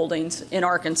land holdings in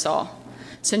Arkansas.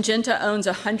 Syngenta owns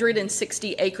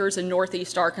 160 acres in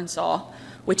northeast Arkansas,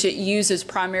 which it uses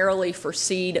primarily for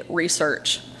seed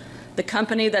research. The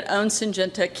company that owns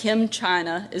Syngenta, Chem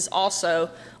China, is also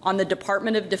on the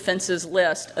Department of Defense's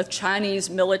list of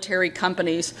Chinese military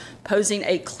companies posing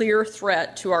a clear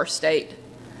threat to our state.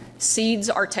 Seeds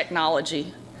are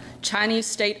technology. Chinese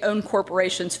state-owned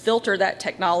corporations filter that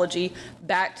technology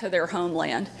back to their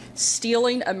homeland,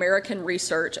 stealing American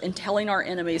research and telling our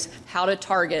enemies how to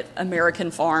target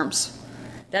American farms.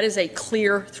 That is a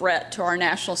clear threat to our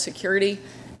national security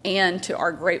and to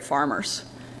our grape farmers,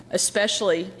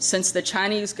 especially since the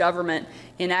Chinese government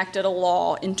enacted a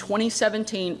law in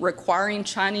 2017 requiring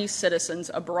Chinese citizens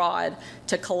abroad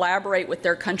to collaborate with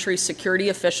their country's security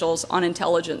officials on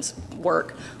intelligence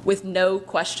work with no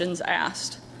questions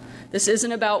asked. This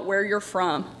isn't about where you're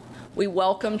from. We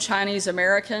welcome Chinese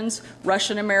Americans,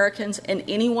 Russian Americans, and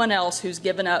anyone else who's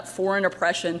given up foreign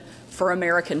oppression for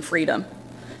American freedom.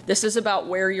 This is about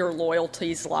where your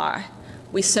loyalties lie.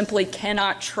 We simply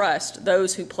cannot trust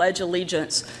those who pledge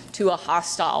allegiance to a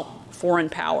hostile foreign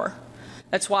power.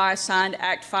 That's why I signed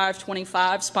Act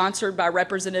 525, sponsored by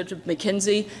Representative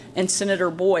McKenzie and Senator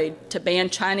Boyd, to ban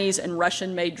Chinese and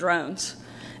Russian-made drones.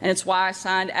 And it's why I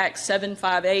signed Act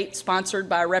 758, sponsored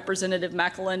by Representative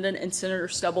McAlinden and Senator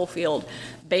Stubblefield,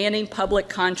 banning public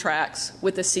contracts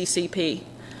with the CCP.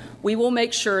 We will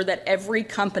make sure that every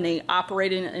company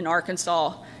operating in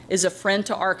Arkansas is a friend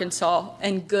to Arkansas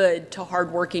and good to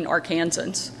hardworking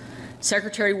Arkansans.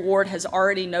 Secretary Ward has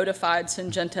already notified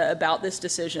Syngenta about this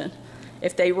decision.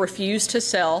 If they refuse to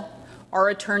sell, our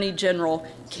Attorney General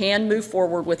can move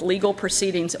forward with legal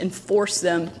proceedings and force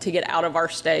them to get out of our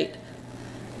state.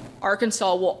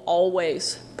 Arkansas will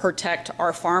always protect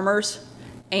our farmers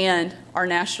and our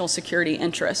national security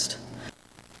interest.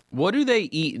 What do they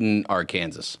eat in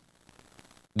Arkansas?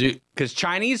 Because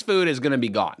Chinese food is going to be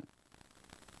gone.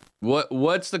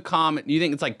 What's the common? You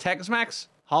think it's like Tex-Mex?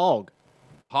 Hog.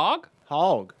 Hog?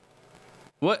 Hog.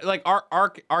 What, like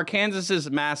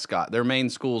Arkansas's mascot, their main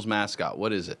school's mascot,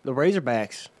 what is it? The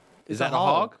Razorbacks. Is that a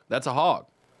hog? That's a hog.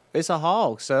 It's a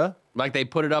hog, sir. Like they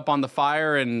put it up on the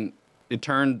fire and it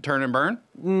turn and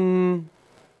burn?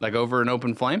 Like over an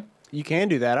open flame? You can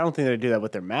do that. I don't think they do that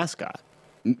with their mascot.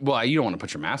 Well, you don't want to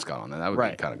put your mascot on that. That would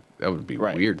Right. be that would be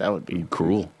Right. weird. That would be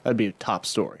cruel. That'd be a top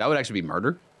story. That would actually be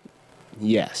murder,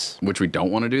 Yes. which we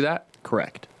don't want to do that.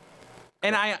 Correct.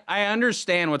 And I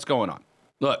understand what's going on.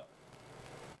 Look,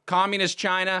 communist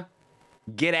China,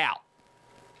 get out.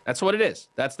 That's what it is.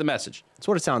 That's the message. That's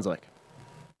what it sounds like.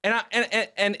 And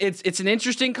it's an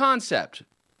interesting concept.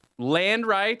 Land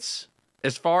rights,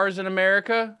 as far as in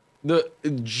America,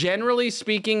 generally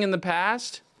speaking, in the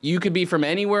past, you could be from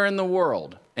anywhere in the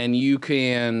world and you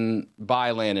can buy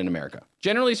land in America.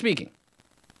 Generally speaking.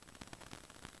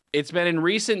 It's been in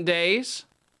recent days.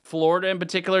 Florida in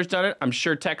particular has done it. I'm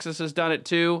sure Texas has done it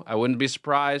too. I wouldn't be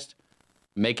surprised.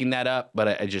 Making that up,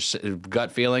 but I just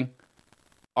gut feeling.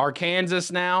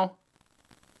 Arkansas now.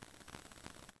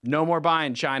 No more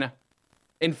buying, China.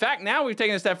 In fact, now we've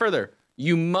taken it a step further.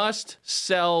 You must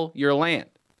sell your land.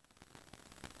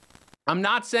 I'm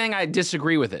not saying I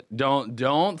disagree with it.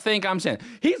 Don't think I'm saying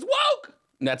he's woke.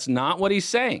 That's not what he's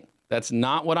saying. That's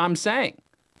not what I'm saying.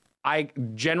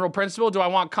 General principle, do I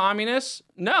want communists?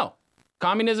 No.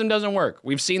 Communism doesn't work.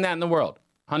 We've seen that in the world.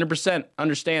 100%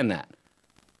 understand that.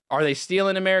 Are they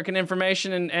stealing American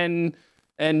information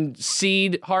and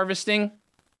seed harvesting?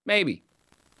 Maybe.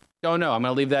 Don't know. I'm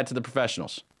going to leave that to the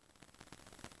professionals.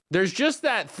 There's just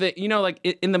that thing, like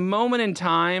in the moment in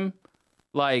time,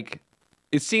 like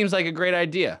it seems like a great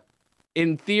idea.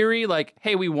 In theory, like,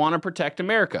 hey, we want to protect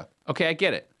America. Okay, I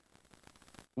get it.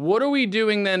 What are we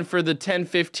doing then for the 10,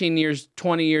 15 years,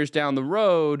 20 years down the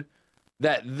road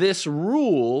that this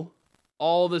rule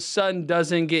all of a sudden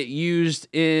doesn't get used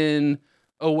in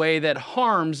a way that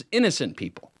harms innocent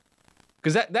people?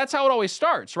 Because that's how it always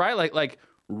starts, right? Like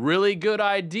really good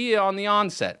idea on the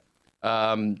onset.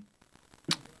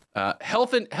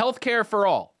 Health care for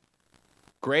all.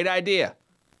 Great idea.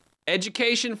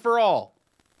 Education for all.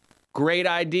 Great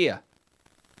idea.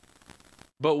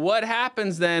 But what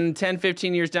happens then 10,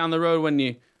 15 years down the road when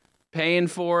you're paying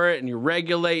for it and you're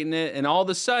regulating it and all of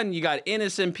a sudden you got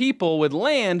innocent people with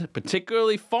land,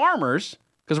 particularly farmers,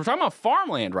 because we're talking about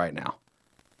farmland right now.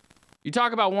 You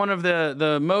talk about one of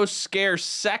the most scarce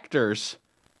sectors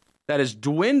that is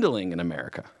dwindling in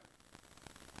America.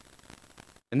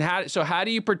 And how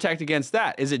do you protect against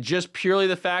that? Is it just purely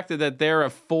the fact that they're a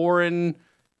foreign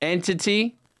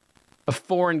entity, a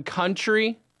foreign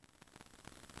country?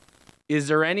 Is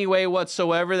there any way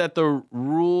whatsoever that the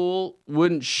rule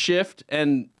wouldn't shift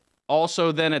and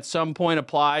also then at some point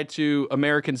apply to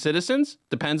American citizens?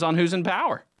 Depends on who's in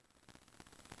power.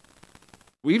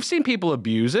 We've seen people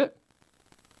abuse it.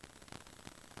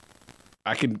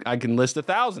 I can list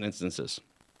 1,000 instances.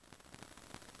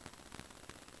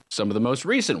 Some of the most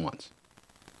recent ones.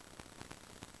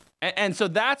 And so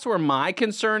that's where my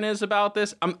concern is about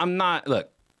this. I'm not,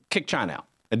 look, kick China out.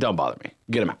 It don't bother me.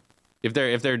 Get them out. If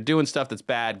they're doing stuff that's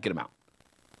bad, get them out.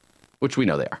 Which we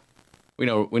know they are. We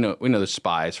know there's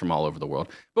spies from all over the world.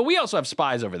 But we also have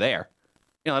spies over there.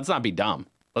 Let's not be dumb.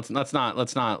 Let's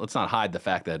not hide the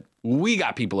fact that we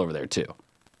got people over there too.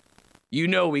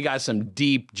 We got some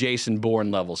deep Jason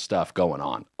Bourne level stuff going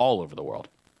on all over the world.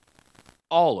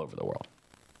 All over the world.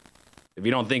 If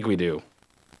you don't think we do,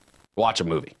 watch a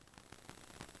movie.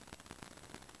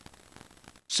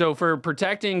 So for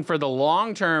protecting for the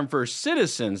long term for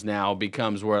citizens now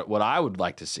becomes what I would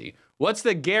like to see. What's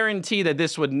the guarantee that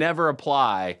this would never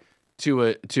apply to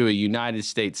a United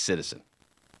States citizen?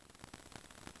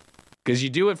 Because you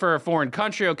do it for a foreign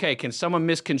country, okay, can someone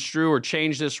misconstrue or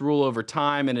change this rule over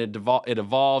time and it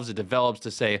evolves, it develops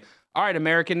to say, all right,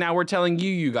 American, now we're telling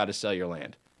you got to sell your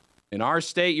land. In our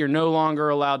state, you're no longer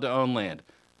allowed to own land.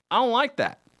 I don't like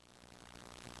that.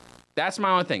 That's my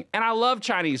only thing. And I love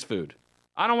Chinese food.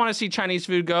 I don't want to see Chinese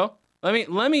food go.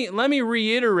 Let me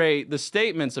reiterate the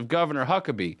statements of Governor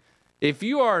Huckabee. If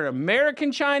you are an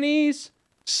American Chinese,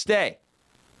 stay.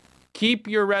 Keep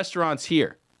your restaurants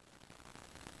here.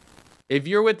 If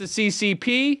you're with the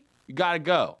CCP, you got to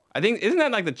go. I think, isn't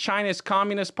that like the Chinese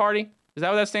Communist Party? Is that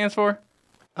what that stands for?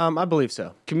 I believe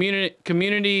so.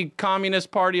 Community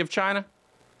Communist Party of China?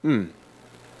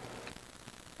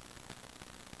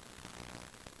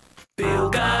 Bill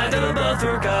Guy, the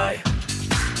buffer guy.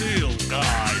 Bill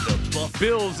Guy, the buffer.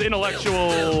 Bill's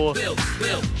intellectual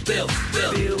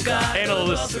Bill Guy,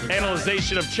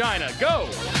 analyzation of China. Go!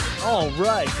 All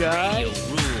right, guys.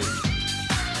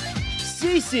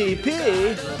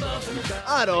 CCP?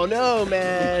 I don't know,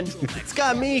 man. It's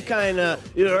got me kind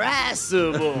of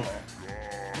irascible.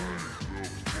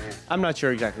 I'm not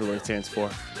sure exactly what it stands for.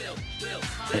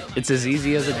 It's as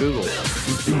easy as a Google.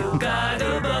 Bill Guy,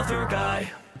 the buffer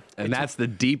guy. And that's the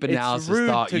deep analysis It's rude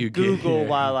thought to you Google get.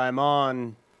 while I'm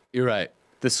on You're right.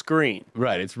 the screen.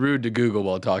 Right. It's rude to Google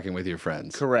while talking with your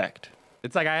friends. Correct.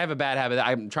 It's like I have a bad habit.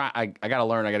 I'm trying. I got to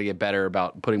learn. I got to get better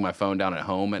about putting my phone down at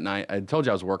home at night. I told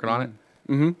you I was working on it.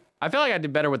 Mm-hmm. I feel like I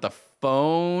did better with the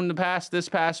phone this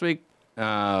past week.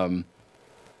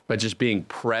 But just being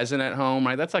present at home,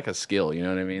 right? That's like a skill. You know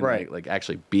what I mean? Right. Like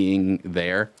actually being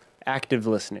there. Active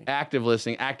listening. Active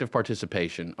listening. Active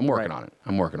participation. I'm working on it.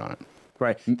 I'm working on it.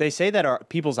 Right. They say that our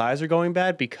people's eyes are going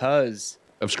bad because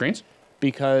Of screens?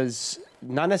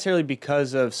 not necessarily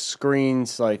because of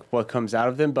screens, like what comes out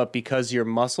of them, but because your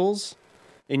muscles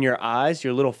in your eyes,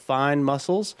 your little fine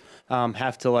muscles,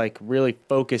 have to like really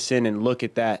focus in and look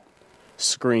at that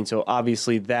screen. So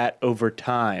obviously that over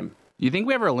time. You think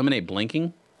we ever eliminate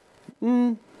blinking?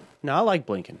 No, I like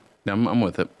blinking. No, I'm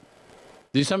with it.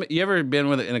 You ever been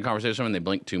with it in a conversation with someone and they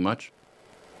blink too much?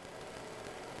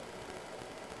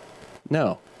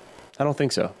 No, I don't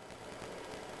think so.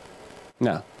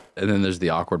 No. And then there's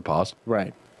the awkward pause.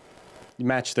 Right. You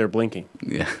match their blinking.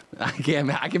 Yeah, I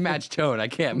can match tone. I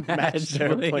can't match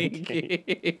their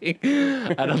blinking.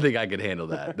 I don't think I could handle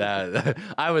that. That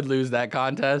I would lose that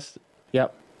contest.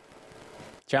 Yep.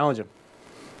 Challenge them.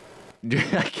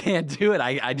 I can't do it.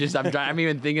 I'm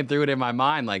even thinking through it in my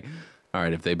mind. Like, all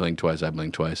right, if they blink twice, I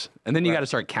blink twice, and then you got to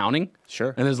start counting.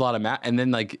 Sure. And there's a lot of and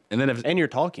then And you're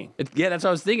talking. yeah, that's what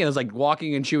I was thinking. It's like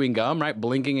walking and chewing gum, right?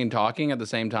 Blinking and talking at the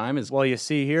same time is Well, you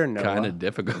see here, Noah. kind of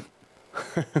difficult.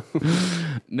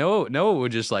 Noah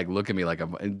would just like look at me like,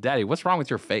 Daddy, what's wrong with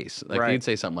your face? Like Right. he'd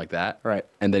say something like that. Right.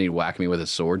 And then he'd whack me with his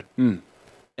sword. And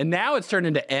now it's turned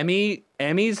into Emmy.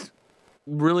 Emmy's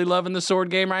really loving the sword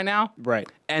game right now. Right.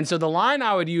 And so the line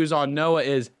I would use on Noah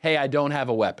is, hey, I don't have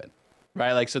a weapon.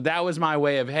 Right? Like, so that was my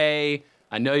way of, hey,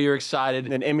 I know you're excited.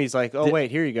 And then Emmy's like, oh, wait,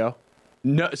 here you go.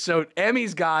 No, so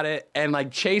Emmy's got it and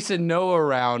like chasing Noah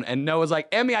around, and Noah's like,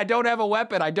 Emmy, I don't have a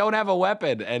weapon. I don't have a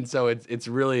weapon. And so it's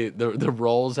really the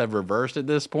roles have reversed at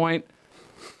this point.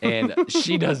 And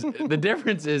she does. The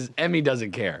difference is Emmy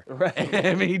doesn't care. Right.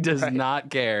 Emmy does not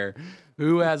care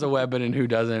who has a weapon and who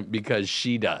doesn't because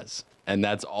she does. And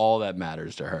that's all that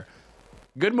matters to her.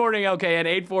 Good morning, LKN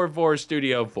 844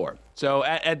 Studio 4. So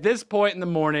at this point in the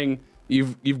morning,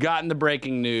 you've gotten the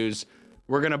breaking news.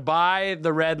 We're going to buy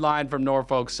the red line from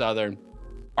Norfolk Southern.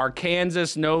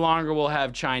 Arkansas no longer will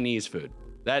have Chinese food.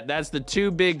 That's the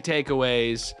two big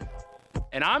takeaways.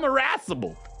 And I'm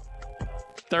irascible.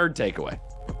 Third takeaway.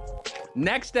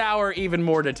 Next hour, even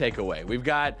more to take away. We've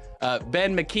got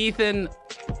Ben McKeithen,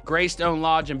 Greystone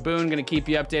Lodge and Boone, going to keep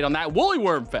you updated on that. Woolly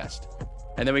Worm Fest.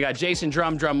 And then we got Jason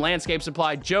Drum Landscape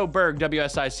Supply, Joe Berg,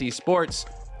 WSIC Sports,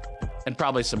 and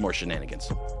probably some more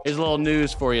shenanigans. Here's a little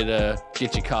news for you to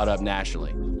get you caught up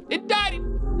nationally. It died.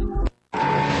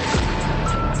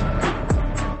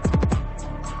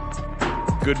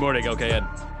 Good morning, LKN.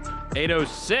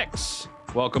 8:06.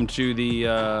 Welcome to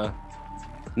the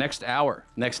next hour,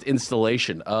 next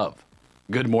installation of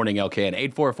Good Morning LKN.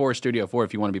 844 Studio 4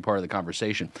 if you want to be part of the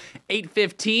conversation.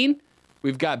 8:15,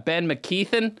 we've got Ben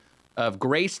McKeithen of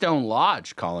Greystone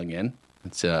Lodge calling in.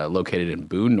 It's located in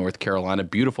Boone, North Carolina.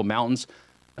 Beautiful mountains,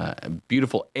 a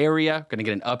beautiful area. Going to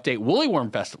get an update. Woolly Worm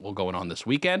Festival going on this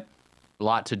weekend. A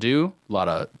lot to do. A lot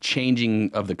of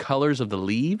changing of the colors of the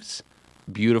leaves.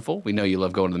 Beautiful. We know you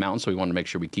love going to the mountains, so we want to make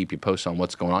sure we keep you posted on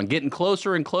what's going on. Getting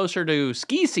closer and closer to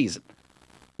ski season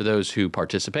for those who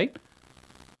participate.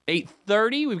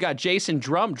 8:30, we've got Jason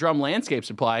Drum Landscape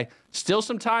Supply. Still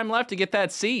some time left to get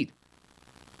that seed.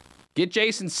 Get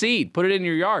Jason seed. Put it in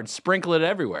your yard. Sprinkle it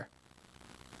everywhere.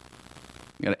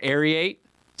 You got to aerate.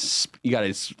 You got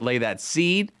to lay that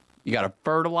seed. You got to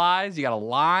fertilize. You got to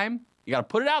lime. You got to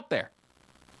put it out there.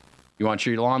 You want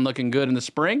your lawn looking good in the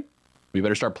spring? We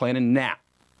better start planting now.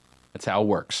 That's how it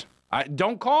works.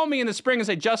 Don't call me in the spring and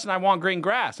say, Justin, I want green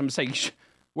grass. I'm going to say,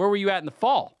 where were you at in the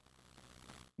fall?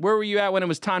 Where were you at when it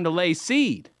was time to lay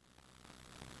seed?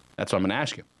 That's what I'm going to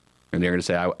ask you. And they're going to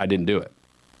say, I didn't do it.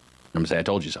 I'm going to say, I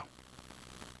told you so.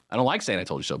 I don't like saying I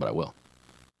told you so, but I will.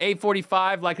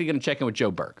 8:45, likely going to check in with Joe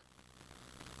Berg.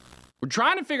 We're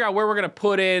trying to figure out where we're going to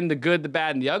put in the good, the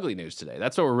bad, and the ugly news today.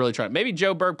 That's what we're really trying. Maybe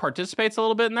Joe Berg participates a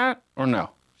little bit in that, or no?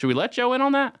 Should we let Joe in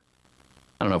on that?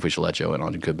 I don't know if we should let Joe in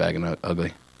on good, bad, and ugly.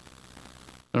 I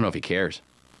don't know if he cares.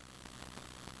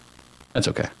 That's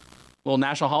okay. Little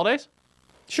national holidays?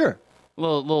 Sure.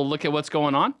 Little look at what's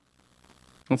going on.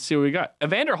 Let's see what we got.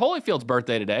 Evander Holyfield's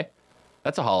birthday today.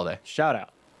 That's a holiday. Shout out.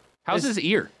 How's his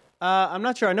ear? I'm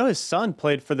not sure. I know his son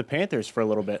played for the Panthers for a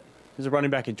little bit. He's a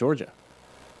running back in Georgia.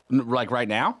 Like right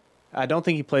now? I don't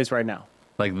think he plays right now.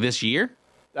 Like this year?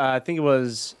 I think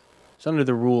it's under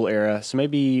the Rule era, so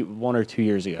maybe 1 or 2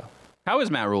 years ago. How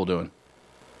is Matt Rule doing?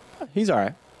 He's all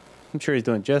right. I'm sure he's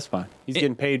doing just fine. He's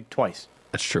getting paid twice.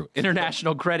 That's true.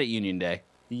 International Credit Union Day.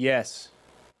 Yes.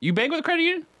 You bank with a credit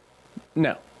union?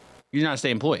 No, You're not a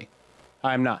state employee.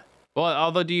 I'm not. Well,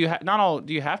 although do you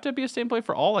have to be a state employee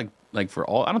for all like for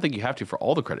all? I don't think you have to for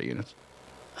all the credit unions.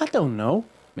 I don't know.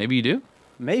 Maybe you do.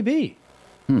 Maybe.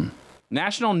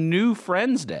 National New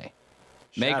Friends Day.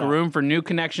 Make Shout out. room for new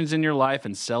connections in your life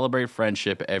and celebrate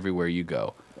friendship everywhere you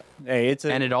go. Hey,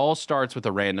 And it all starts with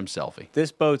a random selfie.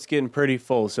 this boat's getting pretty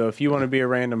full, so if you want to be a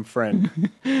random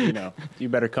friend, you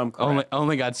better come correct.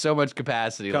 Only got so much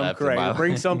capacity Come left. in correct. my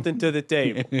Bring something to the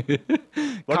table.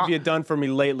 What have you done for me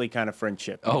lately kind of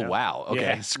friendship? you Oh know? wow! Okay,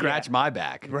 Yeah, scratch my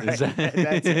back. Right. Is that-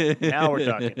 That's it. Now we're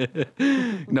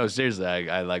talking. No, seriously,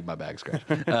 I like my back scratch.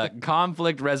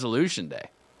 Conflict Resolution Day.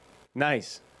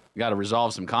 Nice. Got to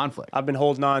resolve some conflict. I've been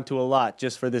holding on to a lot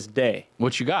just for this day.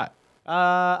 What you got?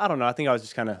 I don't know. I think I was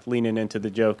just kind of leaning into the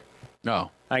joke.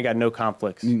 No, I ain't got no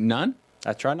conflicts. none.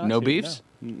 I try not No to. beefs?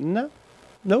 No.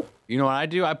 Nope. You know what I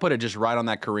do? I put it just right on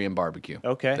that Korean barbecue.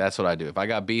 Okay. That's what I do. If I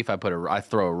got beef, I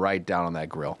throw it right down on that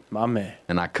grill My man.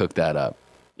 and I cook that up.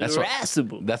 That's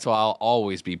Irascible. That's why I'll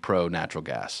always be pro natural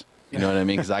gas. You know what I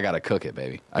mean? Because I got to cook it,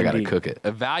 baby. I got to Indeed. cook it.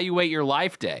 Evaluate your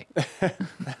life day.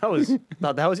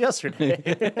 Thought that was yesterday.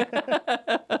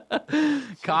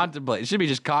 Contemplate. It should be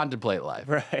just contemplate life.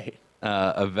 Right.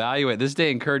 Evaluate. This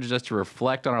day encourages us to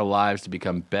reflect on our lives to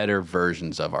become better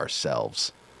versions of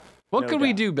ourselves. What No could we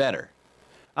doubt. do better?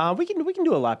 We can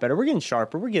do a lot better. We're getting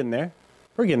sharper. We're getting there.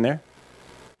 We're getting there.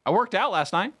 I worked out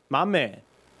last night. My man.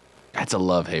 That's a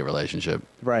love-hate relationship.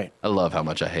 Right. I love how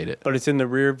much I hate it. But it's in the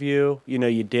rear view. You know,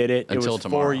 you did it. Until it was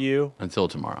tomorrow. for you. Until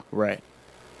tomorrow. Right.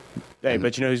 Hey,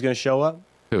 but you know who's going to show up?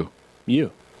 Who?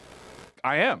 You.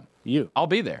 I am. You. I'll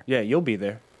be there. Yeah, you'll be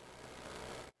there.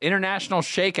 International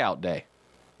Shakeout Day.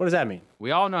 What does that mean?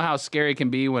 We all know how scary it can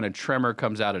be when a tremor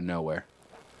comes out of nowhere.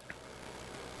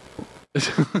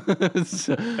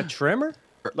 A tremor?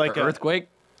 Like a Earthquake,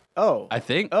 Oh. I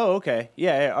think. Oh, okay.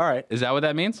 Yeah, all right. Is that what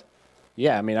that means?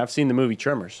 Yeah, I mean, I've seen the movie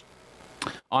Tremors.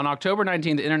 On October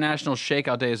 19th, International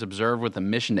Shakeout Day is observed with the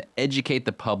mission to educate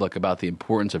the public about the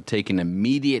importance of taking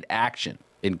immediate action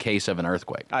in case of an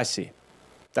earthquake. I see.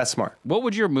 That's smart. What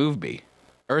would your move be?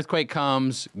 Earthquake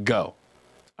comes, go.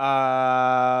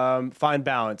 Find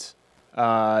balance.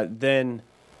 Then.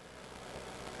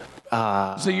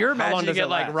 So you're how long imagining does it it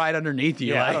like last? right underneath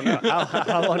you. Yeah, I like, don't know.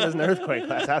 How long does an earthquake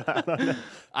last? I don't know.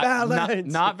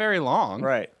 Balance. not very long.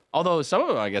 Right. Although some of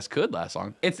them, I guess, could last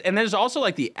long. And there's also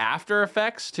like the after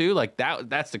effects too. Like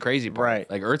that's the crazy part. Right.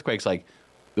 Like earthquakes, like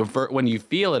when you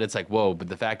feel it, it's like whoa. But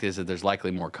the fact is that there's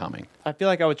likely more coming. I feel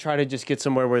like I would try to just get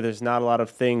somewhere where there's not a lot of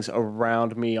things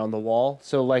around me on the wall.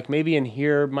 So like maybe in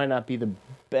here might not be the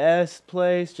best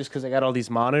place just because I got all these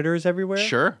monitors everywhere.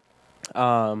 Sure.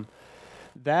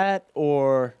 That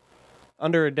or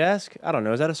under a desk. I don't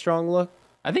know. Is that a strong look?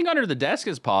 I think under the desk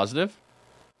is positive.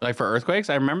 Like for earthquakes,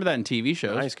 I remember that in TV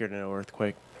shows. I ain't scared of no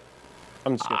earthquake.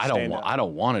 I'm just gonna I don't stand want. up. I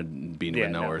don't want to be with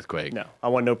no earthquake. No, I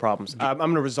want no problems. I'm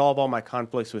going to resolve all my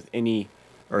conflicts with any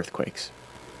earthquakes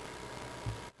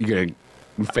You're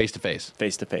gonna face to face.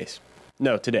 face to face.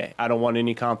 No, today I don't want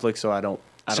any conflicts, so I don't.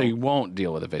 So you won't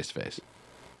deal with it face to face.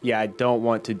 Yeah, I don't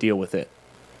want to deal with it.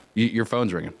 Your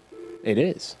phone's ringing. It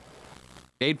is.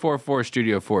 844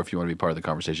 Studio 4 if you want to be part of the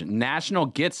conversation. National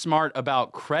Get Smart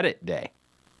About Credit Day.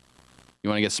 You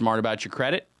want to get smart about your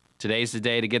credit? Today's the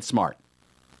day to get smart.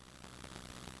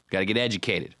 Got to get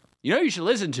educated. You know who you should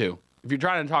listen to? if you're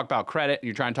trying to talk about credit and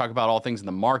you're trying to talk about all things in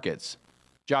the markets,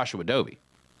 Joshua Doby,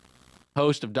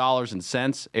 host of Dollars and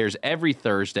Cents, airs every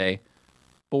Thursday,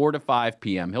 4 to 5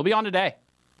 p.m. He'll be on today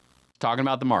talking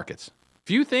about the markets.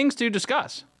 Few things to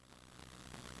discuss.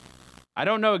 I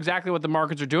don't know exactly what the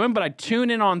markets are doing, but I tune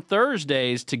in on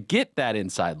Thursdays to get that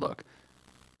inside look.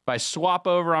 If I swap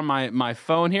over on my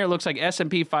phone here, it looks like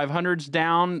S&P 500's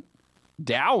down.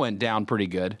 Dow went down pretty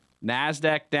good.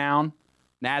 NASDAQ down.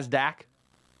 NASDAQ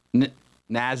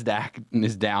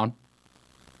is down.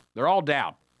 They're all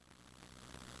down.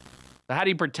 So how do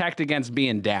you protect against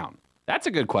being down? That's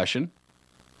a good question.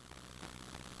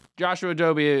 Joshua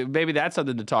Adobe, maybe that's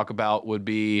something to talk about, would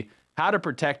be how to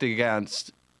protect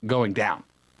against going down.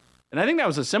 And I think that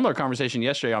was a similar conversation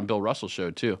yesterday on Bill Russell's show,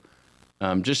 too.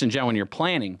 Just in general, when you're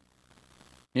planning,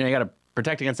 you got to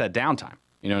protect against that downtime.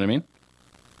 You know what I mean?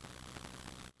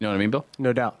 You know what I mean, Bill?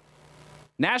 No doubt.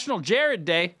 National Jared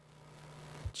Day.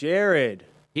 Jared.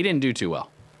 He didn't do too well.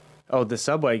 Oh, the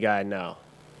Subway guy? No.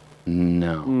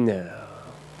 No.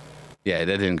 Yeah,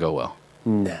 that didn't go well.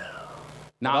 No.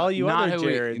 Not all you other who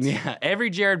Jareds. Yeah,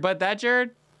 every Jared but that Jared?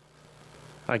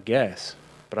 I guess.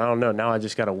 But I don't know. Now I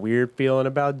just got a weird feeling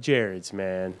about Jareds,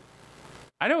 man.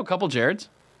 I know a couple Jareds.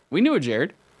 We knew a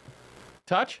Jared.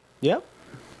 Touch? Yep.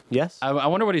 Yes. I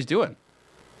wonder what he's doing.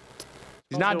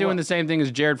 He's not doing the same thing as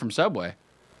Jared from Subway.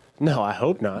 No, I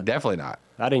hope not. Definitely not.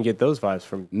 I didn't get those vibes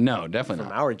from definitely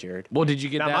not. our Jared. Well, did you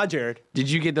get not that? my Jared. Did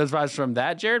you get those vibes from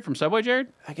that Jared, from Subway Jared?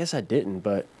 I guess I didn't,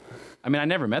 but I mean, I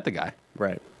never met the guy.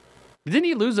 right. Didn't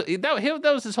he lose?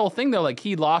 That was his whole thing, though. Like,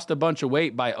 he lost a bunch of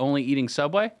weight by only eating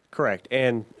Subway. Correct.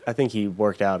 And I think he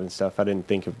worked out and stuff. I don't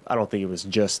think it was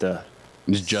just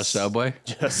It's just Subway?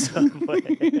 just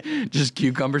Subway. Just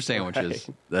cucumber sandwiches.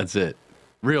 Right. That's it.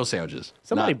 Real sandwiches.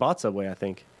 Somebody Not- bought Subway, I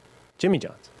think. Jimmy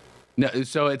John's. No,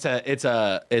 so it's a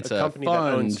company fund,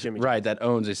 that owns Jimmy John's. right? That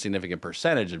owns a significant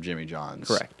percentage of Jimmy John's.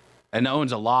 Correct. And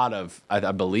owns a lot of,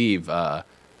 I believe,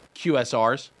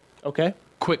 QSRs, Okay.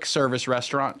 quick service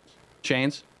restaurant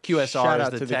chains. QSR Shout is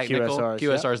out the to the technical. QSRs,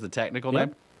 QSR is the technical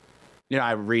name.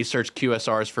 I researched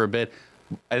QSRs for a bit,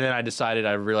 and then I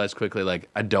realized quickly, like,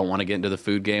 I don't want to get into the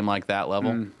food game like that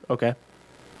level. Okay.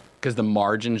 Because the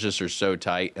margins just are so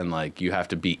tight, and like you have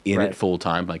to be in it full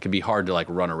time. Like, it'd be hard to like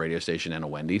run a radio station and a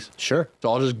Wendy's. Sure.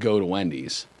 So I'll just go to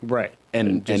Wendy's, Right.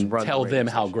 and just run the tell radio them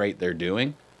how station. great they're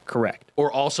doing, Correct.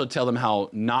 or also tell them how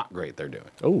not great they're doing.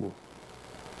 Oh.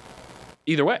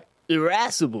 Either way,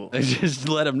 Irascible. just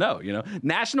let them know.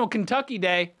 National Kentucky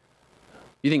Day.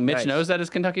 You think Mitch Nice. knows that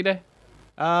is Kentucky Day?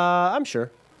 I'm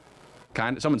sure.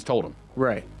 Kind of. Someone's told him.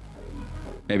 Right.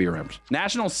 Maybe he remembers.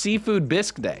 National Seafood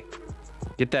Bisque Day.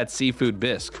 Get that seafood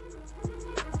bisque.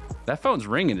 That phone's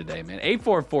ringing today, man.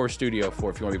 844-STUDIO-4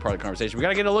 if you want to be part of the conversation. We got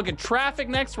to get a look at traffic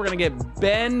next. We're going to get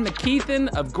Ben McKeithen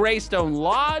of Greystone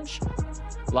Lodge.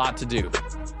 Lot to do.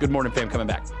 Good morning, fam. Coming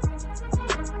back.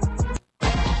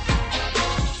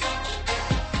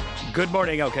 Good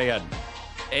morning. Okay, good.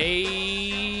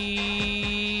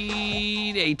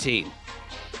 8:18.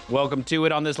 Welcome to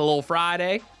it on this little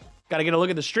Friday. Got to get a look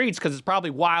at the streets because it's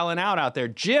probably wilding out there.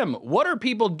 Jim, what are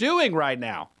people doing right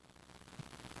now?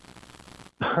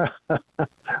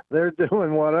 They're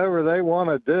doing whatever they want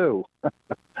to do,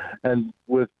 and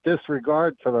with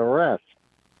disregard for the rest.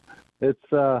 It's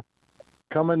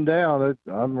coming down.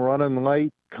 I'm running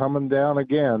late, coming down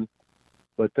again,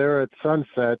 but they're at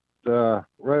Sunset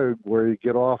Road where you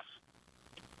get off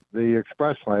the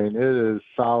express lane. It is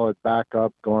solid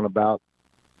backup going about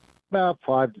 5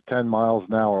 to 10 miles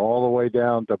an hour all the way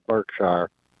down to Berkshire.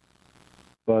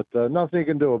 But nothing you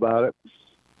can do about it.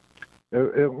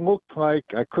 It looked like,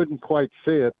 I couldn't quite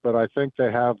see it, but I think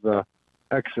they have the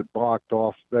exit blocked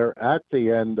off there at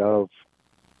the end of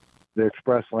the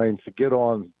express lanes to get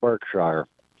on Berkshire.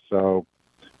 So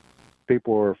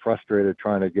people are frustrated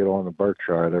trying to get on the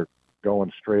Berkshire. They're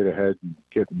going straight ahead and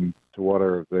getting to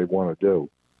whatever they want to do.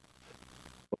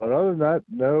 But other than that,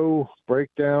 no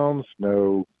breakdowns,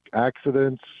 no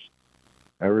accidents.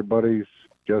 Everybody's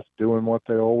just doing what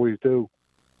they always do.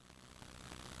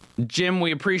 Jim,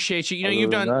 we appreciate you.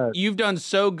 Other You've done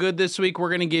so good this week. We're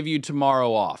going to give you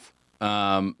tomorrow off.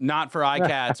 Not for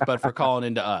iCats, but for calling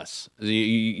into us.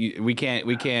 I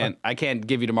can't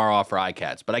give you tomorrow off for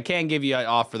iCats, but I can give you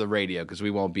off for the radio because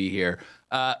we won't be here.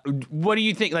 What do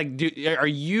you think? Like, are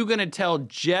you going to tell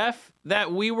Jeff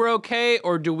that we were okay,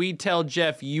 or do we tell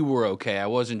Jeff you were okay? I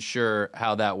wasn't sure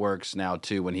how that works now,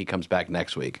 too, when he comes back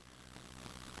next week.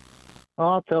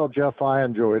 I'll tell Jeff I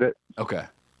enjoyed it. Okay.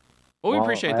 Well, we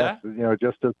appreciate that.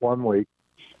 Just this 1 week.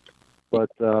 But,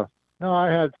 no,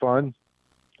 I had fun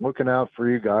looking out for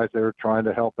you guys. They were trying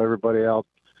to help everybody out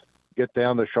get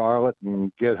down to Charlotte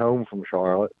and get home from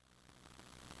Charlotte.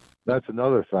 That's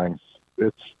another thing.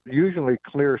 It's usually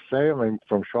clear sailing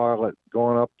from Charlotte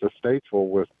going up to Statesville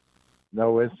with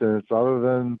no incidents other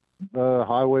than the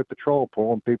highway patrol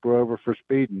pulling people over for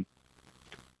speeding.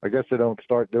 I guess they don't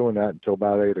start doing that until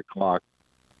about 8 o'clock.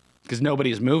 Because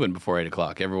nobody's moving before 8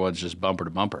 o'clock. Everyone's just bumper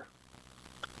to bumper.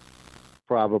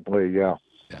 Probably, yeah.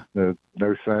 Yeah.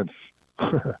 No sense.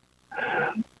 But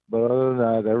other than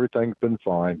that, everything's been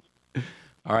fine.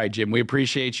 All right, Jim, we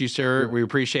appreciate you, sir. We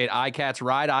appreciate iCats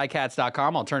Ride,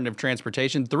 iCats.com, alternative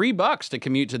transportation. $3 to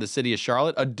commute to the city of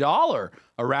Charlotte, $1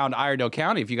 around Iredell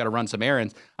County if you got to run some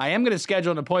errands. I am going to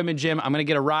schedule an appointment, Jim. I'm going to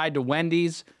get a ride to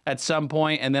Wendy's at some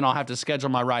point, and then I'll have to schedule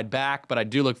my ride back, but I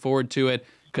do look forward to it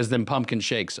because them pumpkin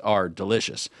shakes are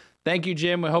delicious. Thank you,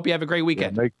 Jim. We hope you have a great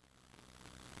weekend.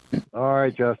 All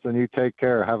right, Justin, you take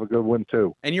care. Have a good one,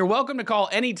 too. And you're welcome to call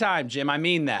anytime, Jim. I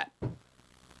mean that.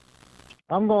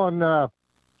 I'm going to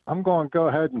go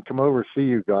ahead and come over to see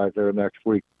you guys there next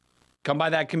week. Come by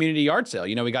that community yard sale.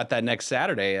 You know, we got that next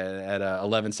Saturday at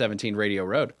 1117 Radio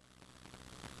Road.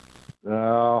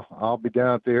 I'll be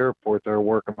down at the airport there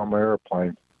working on my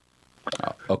airplane.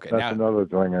 Oh, okay. That's another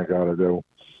thing I got to do.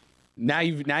 Now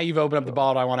you've opened up the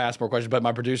ball. I want to ask more questions, but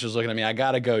my producer's looking at me. I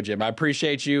got to go, Jim. I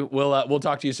appreciate you. We'll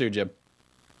talk to you soon, Jim.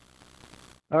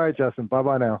 All right, Justin.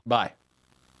 Bye-bye now. Bye.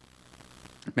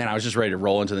 Man, I was just ready to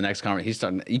roll into the next comment. He's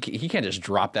starting. He can't just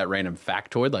drop that random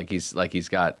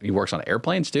factoid he works on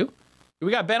airplanes too. We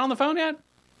got Ben on the phone yet?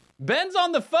 Ben's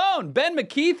on the phone. Ben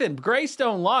McKeithen,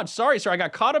 Greystone Lodge. Sorry, sir, I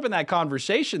got caught up in that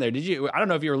conversation there. Did you? I don't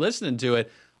know if you were listening to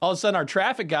it. All of a sudden, our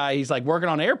traffic guy, he's like working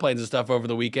on airplanes and stuff over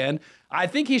the weekend. I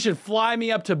think he should fly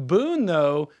me up to Boone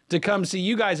though to come see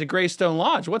you guys at Greystone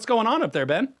Lodge. What's going on up there,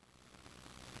 Ben?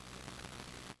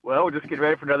 Well, we're just getting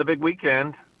ready for another big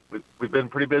weekend. We've been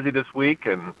pretty busy this week,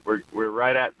 and we're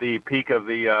right at the peak of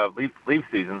the leaf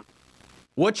season.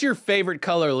 What's your favorite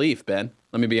color leaf, Ben?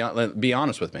 Let me be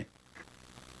honest with me.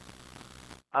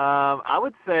 I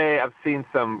would say I've seen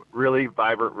some really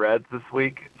vibrant reds this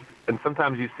week, and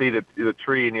sometimes you see the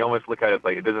tree, and you almost look at it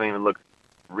like it doesn't even look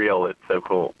real. It's so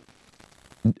cool.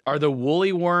 Are the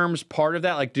woolly worms part of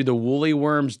that? Like, do the woolly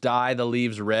worms dye the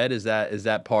leaves red? Is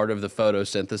that part of the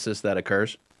photosynthesis that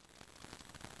occurs?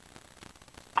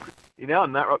 You know,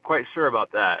 I'm not quite sure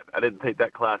about that. I didn't take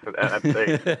that class at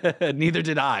State. Neither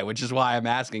did I, which is why I'm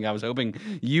asking. I was hoping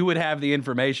you would have the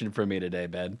information for me today,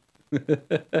 Ben.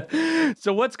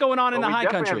 So what's going on in the high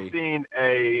country?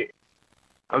 I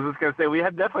was just going to say, we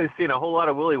have definitely seen a whole lot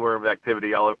of woolly worm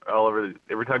activity all over.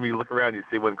 Every time you look around, you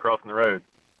see one crossing the road.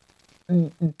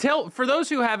 For those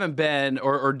who haven't been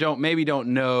or don't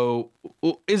know,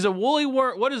 is a woolly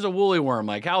worm? What is a woolly worm?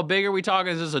 Like, how big are we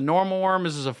talking? Is this a normal worm?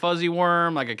 Is this a fuzzy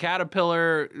worm? Like a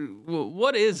caterpillar?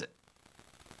 What is it?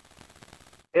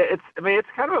 It's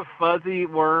kind of a fuzzy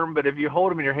worm, but if you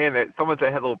hold them in your hand, some of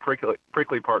them have little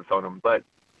prickly parts on them. But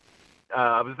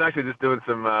I was actually just doing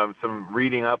some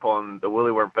reading up on the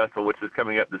Woolly Worm Festival, which is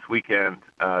coming up this weekend,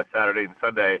 Saturday and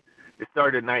Sunday. It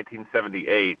started in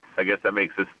 1978. I guess that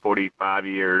makes this 45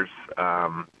 years.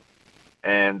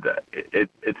 And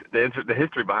it's the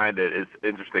history behind it is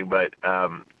interesting, but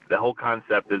the whole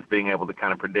concept is being able to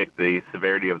kind of predict the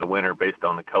severity of the winter based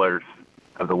on the colors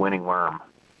of the winning worm.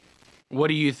 What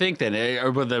do you think then?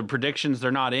 Are the predictions,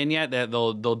 they're not in yet? That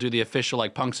they'll do the official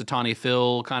like Punxsutawney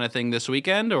Phil kind of thing this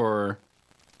weekend, or?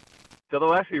 So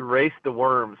they'll actually race the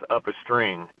worms up a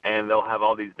string, and they'll have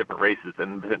all these different races,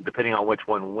 and depending on which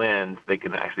one wins, they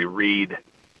can actually read.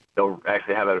 They'll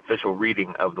actually have an official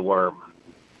reading of the worm.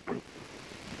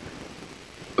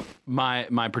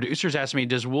 My producers asked me,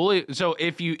 does woolly? So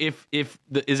is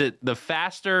it the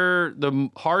faster, the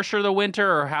harsher the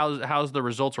winter, or how's the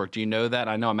results work? Do you know that?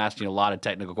 I know I'm asking you a lot of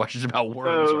technical questions about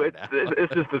worms. So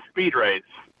it's just a speed race.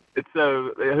 It's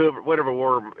so whatever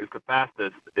worm is the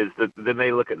fastest then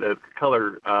they look at the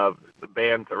color of the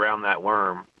bands around that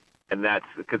worm, and that's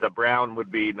because a brown would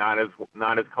be not as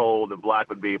cold, and black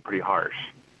would be pretty harsh.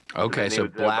 Okay, so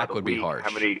black would be harsh.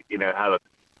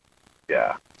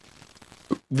 Yeah.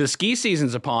 The ski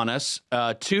season's upon us.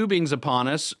 Tubing's upon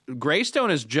us.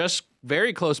 Greystone is just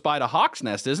very close by to Hawk's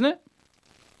Nest, isn't it?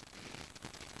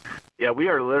 Yeah, we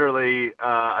are literally,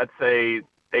 I'd say,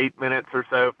 8 minutes or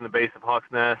so from the base of Hawk's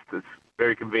Nest. It's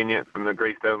very convenient from the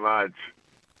Greystone Lodge.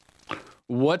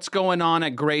 What's going on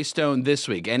at Greystone this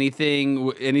week? Anything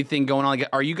going on?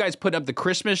 Are you guys putting up the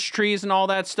Christmas trees and all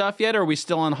that stuff yet, or are we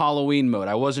still in Halloween mode?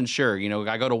 I wasn't sure. You know,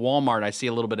 I go to Walmart, I see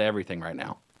a little bit of everything right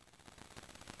now.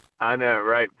 I know,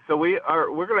 right? So we're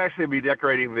going to actually be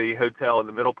decorating the hotel in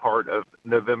the middle part of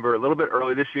November, a little bit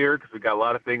early this year, because we've got a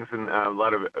lot of things and a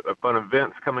lot of fun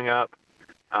events coming up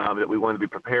that we want to be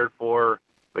prepared for.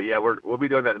 But yeah, we'll be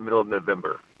doing that in the middle of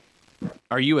November.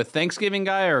 Are you a Thanksgiving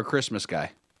guy or a Christmas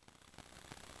guy?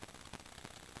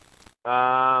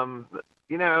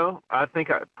 I think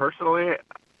personally,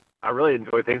 I really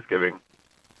enjoy Thanksgiving.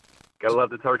 Gotta love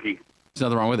the turkey. There's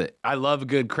nothing wrong with it. I love a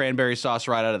good cranberry sauce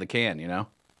right out of the can,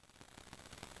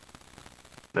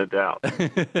 No doubt.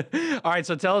 All right,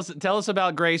 so tell us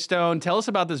about Greystone. Tell us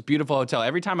about this beautiful hotel.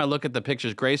 Every time I look at the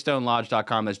pictures,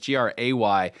 GreystoneLodge.com, that's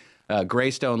GRAY,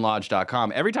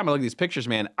 GreystoneLodge.com. Every time I look at these pictures,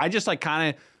 man, I just like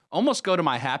kind of almost go to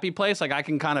my happy place. Like I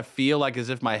can kind of feel like as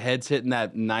if my head's hitting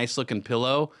that nice looking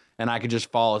pillow and I could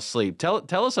just fall asleep.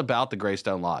 Tell us about the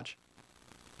Greystone Lodge.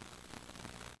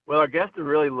 Well, our guests are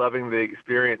really loving the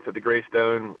experience at the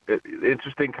Greystone. The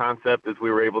interesting concept is we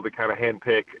were able to kind of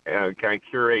handpick and kind of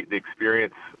curate the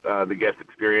experience, the guest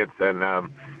experience,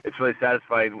 and it's really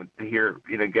satisfying to hear,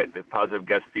 get the positive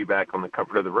guest feedback on the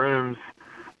comfort of the rooms,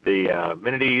 the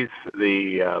amenities,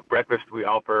 the breakfast we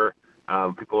offer.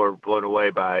 People are blown away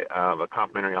by a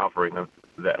complimentary offering of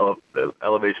the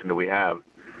elevation that we have.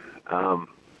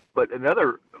 But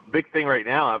another big thing right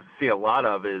now I've seen a lot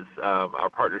of is our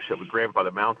partnership with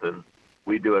Grandfather Mountain.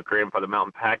 We do a Grandfather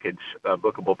Mountain package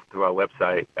bookable through our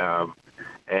website,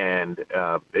 and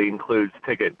it includes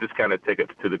discounted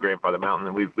tickets to the Grandfather Mountain.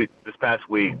 And we this past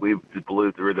week we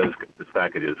blew through those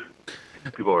packages.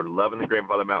 People are loving the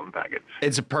Grandfather Mountain package.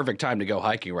 It's a perfect time to go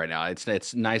hiking right now.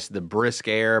 It's nice, the brisk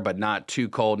air, but not too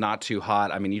cold, not too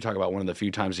hot. I mean, you talk about one of the few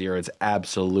times a year it's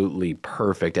absolutely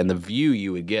perfect. And the view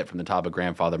you would get from the top of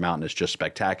Grandfather Mountain is just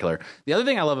spectacular. The other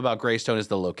thing I love about Greystone is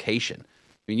the location. I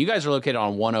mean, you guys are located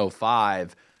on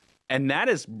 105, and that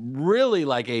is really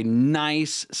like a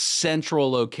nice central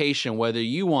location, whether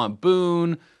you want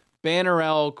Boone, Banner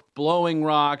Elk, Blowing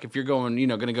Rock, if you're going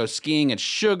to go skiing at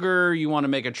Sugar, you want to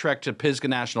make a trek to Pisgah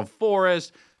National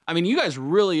Forest. I mean, you guys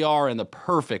really are in the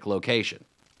perfect location.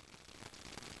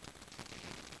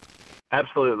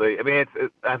 Absolutely. I mean,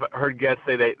 I've heard guests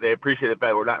say they appreciate the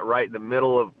fact we're not right in the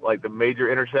middle of like the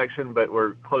major intersection, but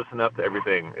we're close enough to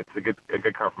everything. It's a good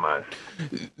compromise.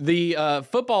 The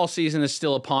football season is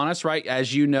still upon us, right?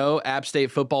 As you know, App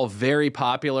State football very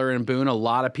popular in Boone. A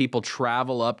lot of people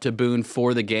travel up to Boone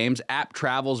for the games. App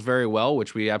travels very well,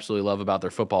 which we absolutely love about their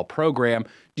football program.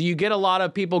 Do you get a lot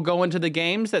of people going to the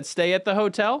games that stay at the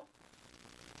hotel?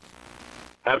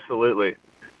 Absolutely.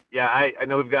 Yeah, I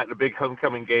know we've got a big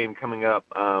homecoming game coming up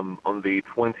on the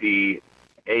 28th,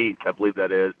 I believe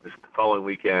that is, this following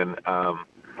weekend.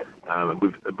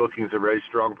 The bookings are very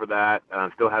strong for that.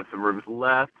 Still have some rooms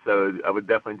left, so I would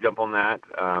definitely jump on that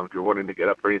if you're wanting to get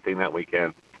up for anything that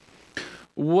weekend.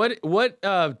 What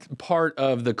part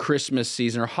of the Christmas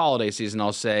season or holiday season,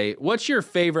 I'll say, what's your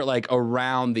favorite, like,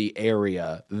 around the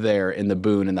area there in the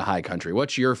Boone and the High Country?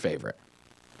 What's your favorite?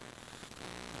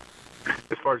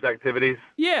 As far as activities?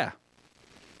 Yeah.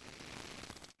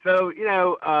 So,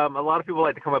 a lot of people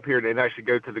like to come up here and actually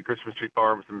go to the Christmas tree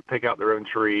farms and pick out their own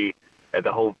tree at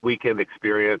the whole weekend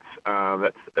experience.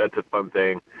 That's a fun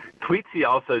thing. Tweetsy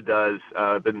also does,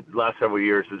 the last several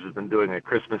years, has been doing a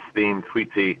Christmas-themed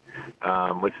Tweetsy,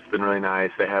 which has been really nice.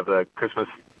 They have a Christmas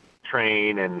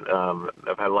train, and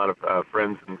I've had a lot of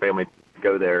friends and family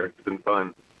go there. It's been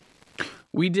fun.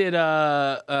 We did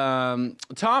Thomas.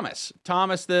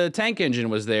 Thomas, the tank engine,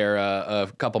 was there a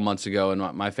couple months ago, and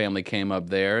my family came up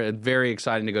there. Very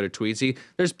exciting to go to Tweetsy.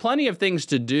 There's plenty of things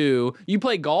to do. You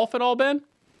play golf at all, Ben?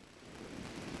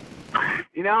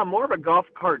 I'm more of a golf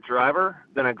cart driver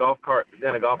than a golf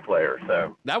player.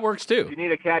 So that works too. If you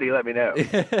need a caddy, let me know.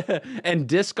 And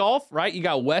disc golf, right? You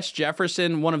got West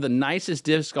Jefferson, one of the nicest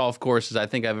disc golf courses I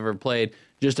think I've ever played,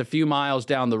 just a few miles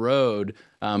down the road.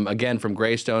 Again, from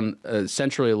Greystone,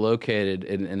 centrally located,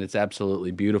 and it's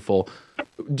absolutely beautiful.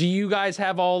 Do you guys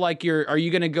have all are you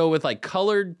going to go with like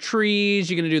colored trees?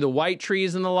 You going to do the white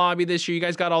trees in the lobby this year? You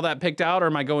guys got all that picked out, or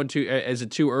am I is it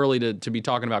too early to be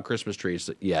talking about Christmas trees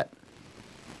yet?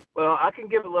 Well, I can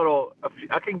give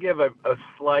a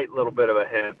slight little bit of a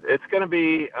hint. It's going to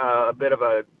be a bit of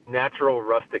a natural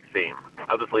rustic theme.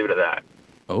 I'll just leave it at that.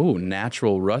 Oh,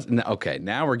 natural rust. Okay,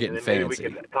 now we're getting fancy.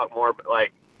 We can talk more,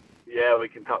 we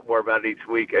can talk more about it each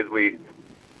week as we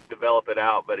develop it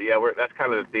out. But yeah, that's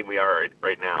kind of the theme we are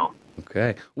right now.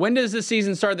 Okay. When does the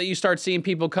season start that you start seeing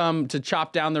people come to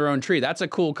chop down their own tree? That's a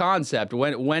cool concept.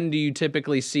 When do you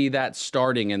typically see that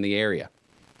starting in the area?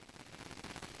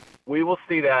 We will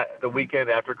see that the weekend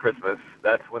after Christmas.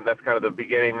 That's kind of the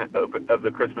beginning of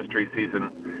the Christmas tree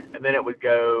season. And then it would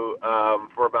go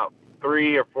for about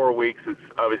 3 or 4 weeks. It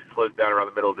obviously slows down around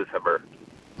the middle of December.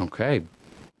 Okay.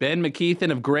 Ben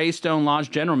McKeithen of Greystone Lodge,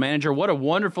 General Manager. What a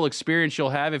wonderful experience you'll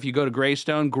have if you go to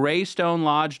Greystone.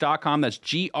 GreystoneLodge.com. That's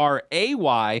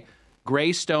GRAY,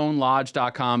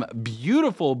 GreystoneLodge.com.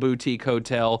 Beautiful boutique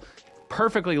hotel.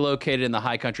 perfectly located in the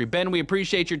high country. Ben, we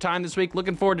appreciate your time this week.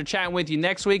 Looking forward to chatting with you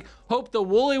next week. Hope the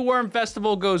Woolly Worm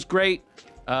Festival goes great,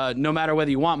 no matter whether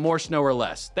you want more snow or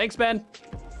less. Thanks, Ben.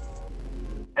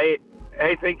 Hey,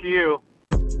 thank you.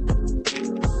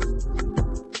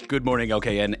 Good morning,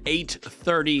 LKN.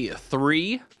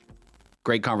 8:33.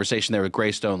 Great conversation there with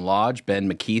Greystone Lodge,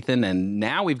 Ben McKeithen. And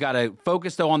now we've got to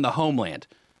focus, though, on the homeland.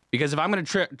 Because if I'm going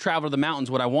to travel to the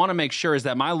mountains, what I want to make sure is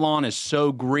that my lawn is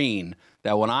so green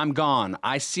that when I'm gone,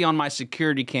 I see on my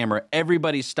security camera,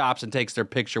 everybody stops and takes their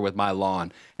picture with my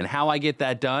lawn. And how I get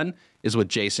that done is with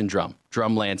Jason Drum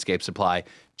Landscape Supply.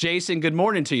 Jason, good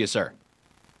morning to you, sir.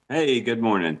 Hey, good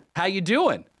morning. How you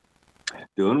doing?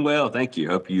 Doing well, thank you.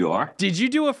 Hope you are. Did you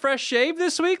do a fresh shave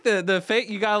this week? You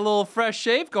got a little fresh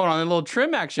shave going on, a little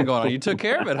trim action going on. You took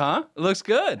care of it, huh? It looks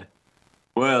good.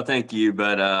 Well, thank you,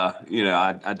 but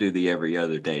I do the every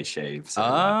other day shave, so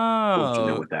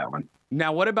fortunate with that one.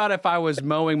 Now, what about if I was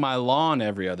mowing my lawn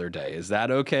every other day? Is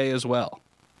that okay as well?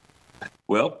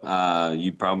 Well,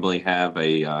 you probably have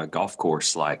a golf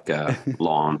course like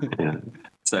lawn. Yeah.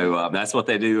 So that's what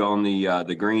they do on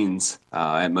the greens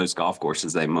at most golf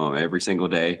courses. They mow every single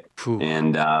day,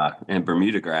 and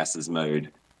Bermuda grass is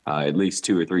mowed at least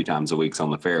 2 or 3 times a week on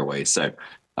the fairway. So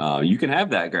you can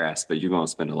have that grass, but you're going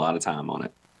to spend a lot of time on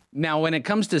it. Now, when it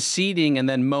comes to seeding and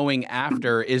then mowing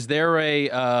after, is there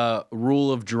a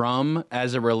rule of drum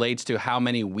as it relates to how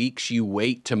many weeks you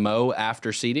wait to mow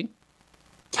after seeding?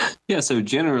 Yeah, so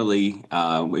generally,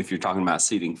 if you're talking about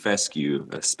seeding fescue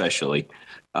especially,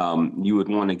 you would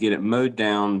want to get it mowed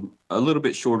down a little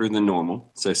bit shorter than normal.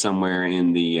 So somewhere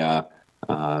in the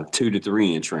 2 to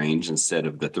 3 inch range instead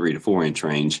of the 3 to 4 inch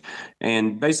range,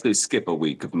 and basically skip a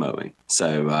week of mowing.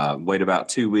 So wait about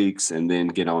 2 weeks and then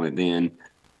get on it then.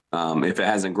 If it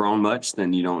hasn't grown much,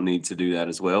 then you don't need to do that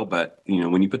as well. But,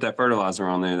 when you put that fertilizer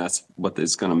on there, that's what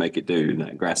it's going to make it do.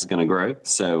 That grass is going to grow.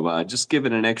 So just give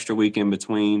it an extra week in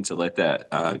between to let that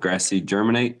grass seed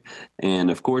germinate. And,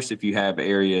 of course, if you have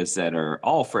areas that are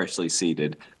all freshly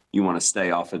seeded, you want to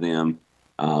stay off of them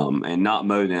and not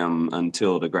mow them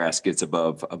until the grass gets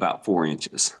above about 4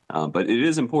 inches. But it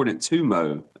is important to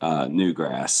mow new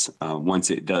grass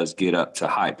once it does get up to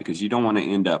height, because you don't want to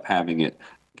end up having it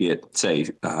get, say,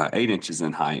 8 inches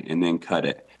in height and then cut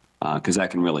it, because that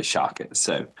can really shock it.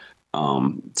 So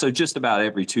just about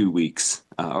every 2 weeks,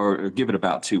 or give it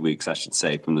about 2 weeks, I should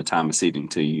say, from the time of seeding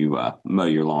till you mow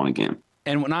your lawn again.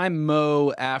 And when I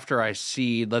mow after I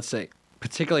seed, let's say,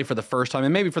 particularly for the first time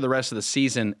and maybe for the rest of the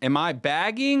season, am I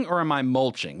bagging or am I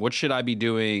mulching? What should I be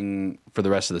doing for the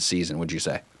rest of the season, would you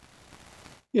say?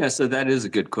 Yeah, so that is a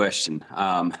good question.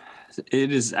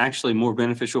 It is actually more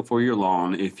beneficial for your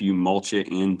lawn if you mulch it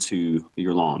into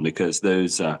your lawn, because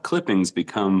those clippings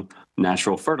become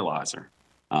natural fertilizer.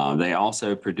 They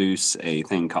also produce a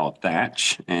thing called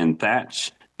thatch, and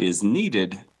thatch is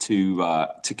needed to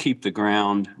keep the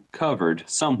ground covered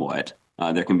somewhat.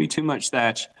 There can be too much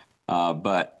thatch,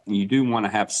 but you do want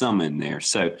to have some in there.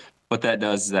 So what that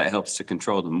does is that helps to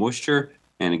control the moisture,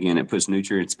 and again, it puts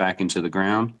nutrients back into the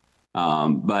ground.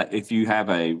 But if you have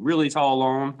a really tall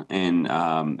lawn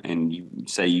and you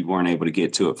say you weren't able to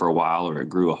get to it for a while, or it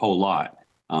grew a whole lot,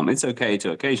 it's okay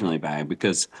to occasionally bag,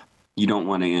 because you don't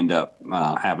want to end up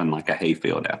having like a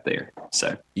hayfield out there.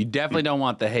 So you definitely don't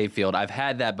want the hayfield. I've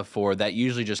had that before. That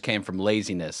usually just came from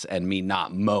laziness and me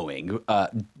not mowing.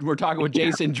 We're talking with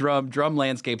Jason Drum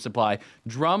Landscape Supply,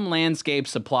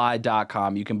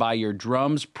 drumlandscapesupply.com. You can buy your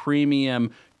Drums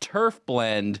Premium Turf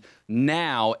Blend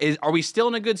now. Are we still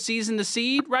in a good season to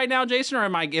seed right now, Jason, or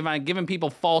am I giving people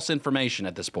false information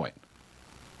at this point?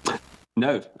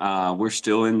 No, we're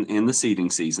still in the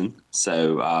seeding season,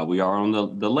 so we are on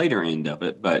the later end of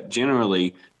it. But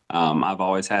generally, I've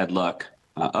always had luck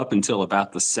up until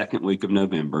about the second week of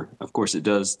November. Of course, it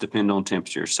does depend on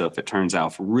temperature. So if it turns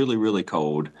out really, really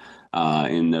cold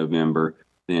in November,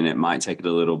 then it might take it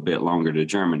a little bit longer to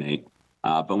germinate.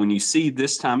 But when you seed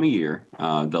this time of year,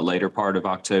 the later part of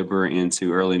October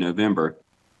into early November,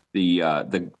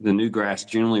 the new grass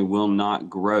generally will not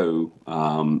grow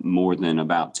more than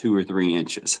about 2 or 3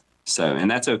 inches. So, and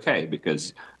that's okay,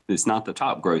 because it's not the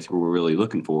top growth we're really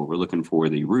looking for. We're looking for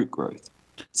the root growth.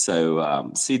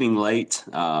 So seeding late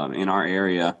in our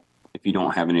area, if you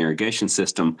don't have an irrigation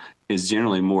system, is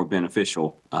generally more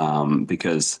beneficial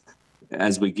because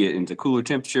as we get into cooler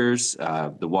temperatures,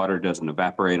 the water doesn't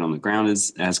evaporate on the ground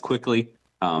as quickly.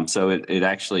 So it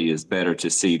actually is better to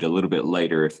seed a little bit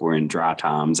later if we're in dry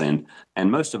times, and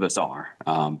most of us are.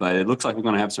 But it looks like we're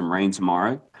going to have some rain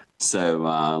tomorrow.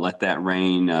 So let that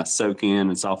rain soak in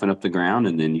and soften up the ground,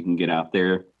 and then you can get out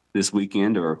there this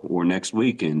weekend or next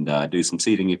week and do some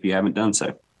seeding if you haven't done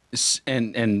so.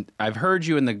 And I've heard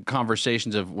you in the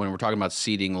conversations of when we're talking about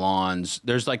seeding lawns,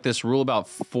 there's like this rule about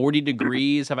 40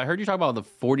 degrees. Have I heard you talk about the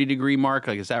 40-degree mark?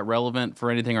 Like, is that relevant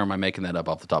for anything, or am I making that up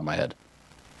off the top of my head?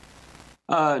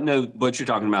 No, what you're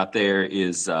talking about there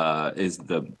is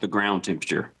the ground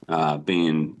temperature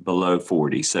being below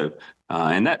 40. So,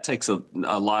 and that takes a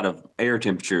lot of air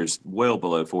temperatures well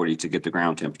below 40 to get the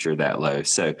ground temperature that low.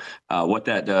 So, what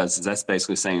that does is that's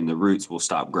basically saying the roots will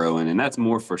stop growing, and that's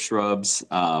more for shrubs,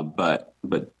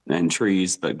 and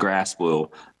trees. But grass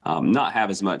will not have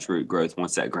as much root growth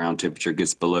once that ground temperature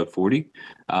gets below 40.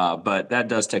 But that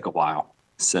does take a while.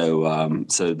 So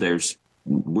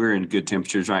we're in good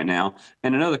temperatures right now.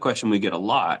 And another question we get a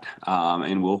lot,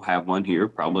 and we'll have one here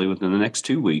probably within the next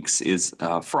 2 weeks, is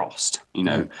frost.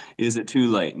 Is it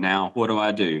too late? Now, what do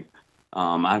I do?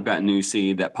 I've got new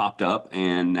seed that popped up,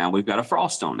 and now we've got a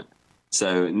frost on it.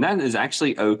 So and that is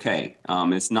actually okay.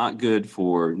 It's not good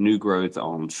for new growth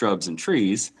on shrubs and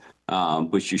trees,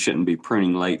 which you shouldn't be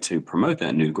pruning late to promote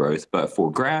that new growth. But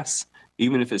for grass,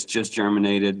 even if it's just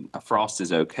germinated, a frost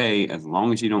is okay as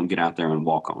long as you don't get out there and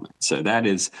walk on it. So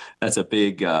that's a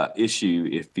big issue.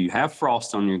 If you have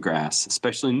frost on your grass,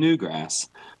 especially new grass,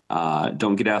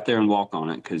 don't get out there and walk on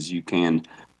it, because you can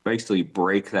basically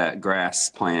break that grass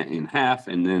plant in half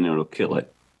and then it'll kill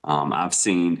it. I've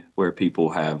seen where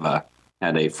people have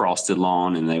had a frosted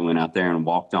lawn and they went out there and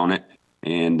walked on it.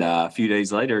 And a few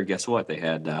days later, guess what? They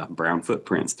had brown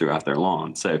footprints throughout their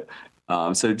lawn. So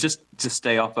just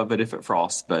stay off of it if it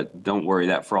frosts, but don't worry,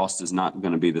 that frost is not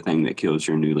going to be the thing that kills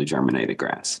your newly germinated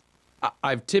grass.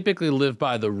 I've typically lived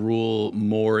by the rule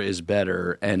more is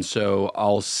better, and so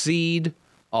I'll seed,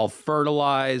 I'll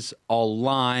fertilize, I'll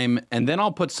lime, and then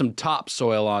I'll put some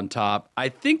topsoil on top. I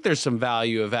think there's some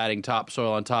value of adding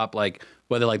topsoil on top, like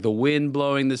whether like the wind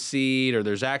blowing the seed or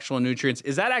there's actual nutrients.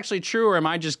 Is that actually true, or am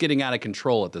I just getting out of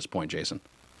control at this point, Jason?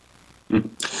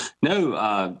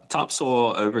 No,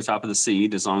 topsoil over top of the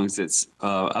seed, as long as it's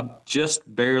just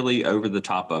barely over the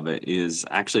top of it, is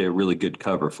actually a really good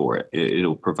cover for it.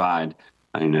 It'll provide,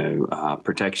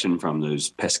 protection from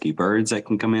those pesky birds that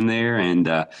can come in there and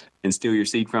steal your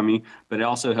seed from you. But it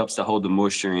also helps to hold the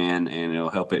moisture in, and it'll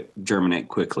help it germinate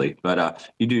quickly. But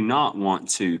you do not want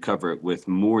to cover it with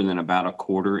more than about a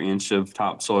 1/4 inch of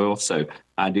topsoil. So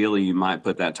ideally, you might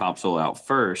put that topsoil out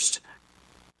first,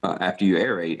 after you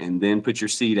aerate, and then put your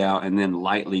seed out and then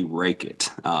lightly rake it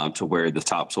to where the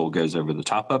topsoil goes over the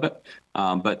top of it.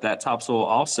 But that topsoil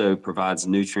also provides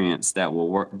nutrients that will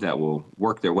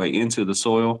work their way into the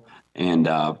soil and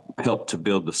help to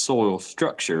build the soil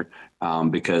structure.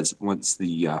 Because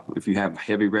if you have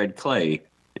heavy red clay,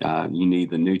 you need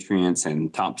the nutrients,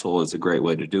 and topsoil is a great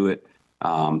way to do it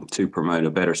to promote a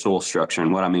better soil structure.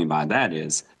 And what I mean by that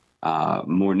is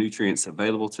more nutrients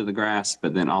available to the grass,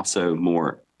 but then also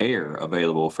more air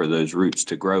available for those roots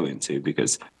to grow into,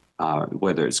 because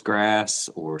whether it's grass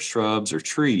or shrubs or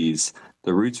trees,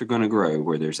 the roots are going to grow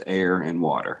where there's air and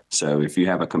water. So if you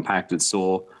have a compacted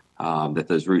soil that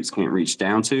those roots can't reach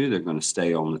down to, they're going to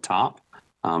stay on the top.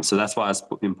 So that's why it's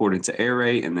important to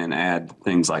aerate and then add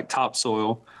things like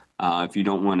topsoil. If you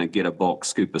don't want to get a bulk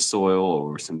scoop of soil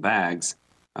or some bags,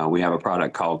 we have a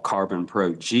product called Carbon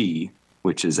Pro G,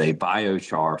 which is a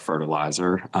biochar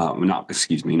fertilizer, not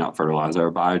fertilizer,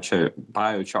 a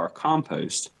biochar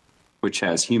compost, which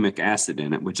has humic acid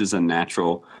in it, which is a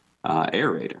natural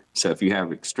aerator. So if you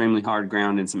have extremely hard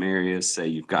ground in some areas, say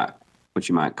you've got what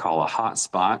you might call a hot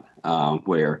spot,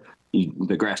 where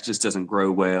the grass just doesn't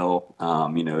grow well,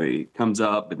 it comes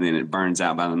up and then it burns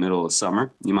out by the middle of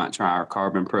summer, you might try our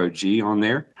Carbon Pro G on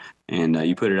there, and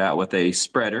you put it out with a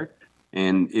spreader.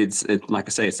 And it's like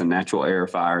I say, it's a natural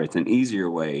aerifier. It's an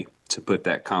easier way to put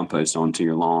that compost onto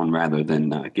your lawn rather than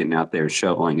getting out there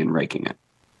shoveling and raking it.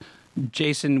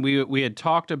 Jason, we had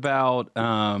talked about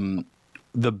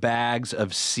the bags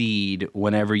of seed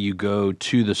whenever you go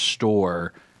to the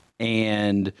store,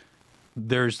 and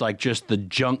there's like just the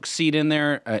junk seed in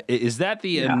there. Is that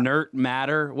the inert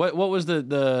matter? What was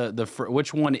the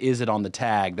which one is it on the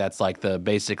tag that's like the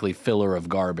basically filler of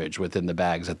garbage within the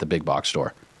bags at the big box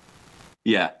store?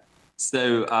 Yeah.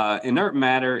 So inert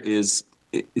matter it's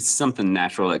something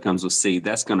natural that comes with seed.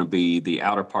 That's going to be the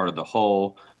outer part of the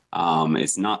hull.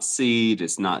 It's not seed,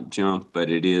 it's not junk, but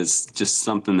it is just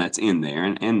something that's in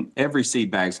there. And every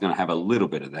seed bag is going to have a little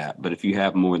bit of that. But if you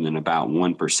have more than about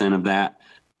 1% of that,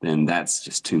 then that's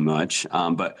just too much.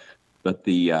 But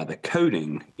the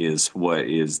coating is what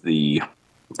is the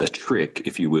trick,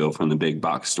 if you will, from the big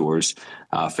box stores.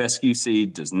 Fescue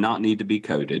seed does not need to be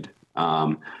coated.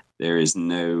 There is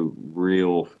no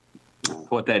real,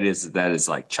 what that is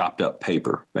like chopped up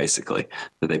paper, basically,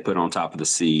 that they put on top of the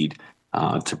seed.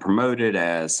 to promote it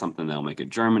as something that'll make it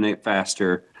germinate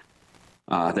faster.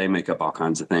 They make up all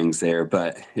kinds of things there,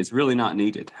 but it's really not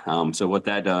needed. So what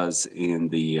that does in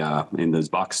those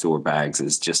box store bags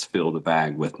is just fill the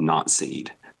bag with not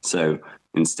seed. So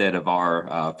instead of our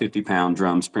 50-pound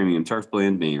drums premium turf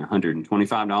blend being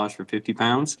 $125 for 50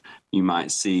 pounds, you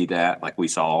might see that, like we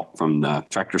saw from the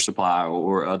Tractor Supply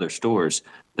or other stores,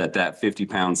 that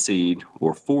 50-pound seed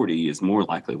or 40 is more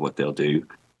likely what they'll do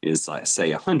is like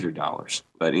say $100.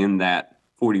 But in that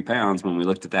 40 pounds, when we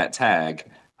looked at that tag,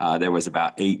 there was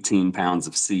about 18 pounds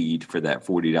of seed for that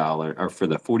 $40 or for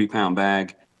the 40-pound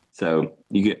bag. So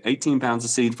you get 18 pounds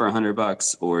of seed for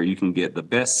 $100, or you can get the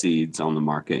best seeds on the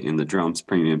market in the Drums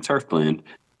Premium Turf Blend,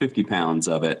 50 pounds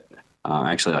of it,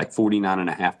 actually like 49 and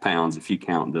a half pounds if you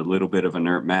count the little bit of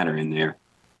inert matter in there,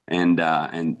 and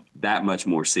that much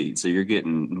more seed. So you're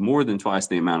getting more than twice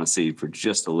the amount of seed for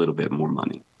just a little bit more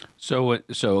money. So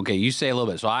okay, you say a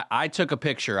little bit. So I took a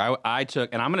picture. I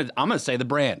took, and I'm gonna say the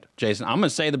brand, Jason. I'm gonna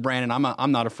say the brand, and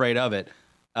I'm not afraid of it.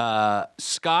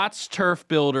 Scott's Turf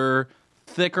Builder,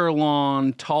 thicker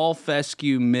lawn, tall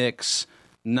fescue mix,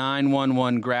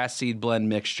 911 grass seed blend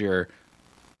mixture,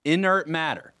 inert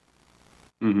matter,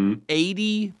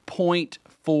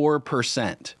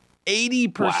 80.4%.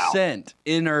 80%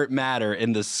 inert matter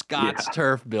in the Scott's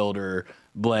Turf Builder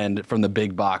blend from the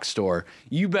big box store.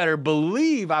 You better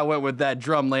believe I went with that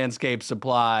Drum Landscape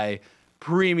Supply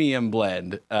premium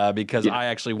blend because I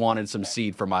actually wanted some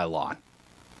seed for my lawn.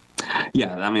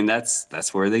 Yeah, I mean, that's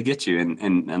where they get you.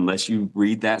 And unless you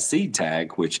read that seed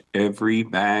tag, which every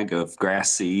bag of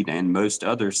grass seed and most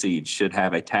other seeds should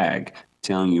have a tag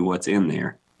telling you what's in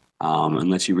there.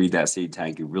 Unless you read that seed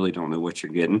tag, you really don't know what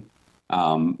you're getting.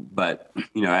 But,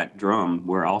 at Drum,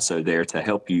 we're also there to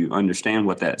help you understand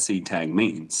what that seed tag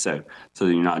means. So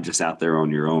you're not just out there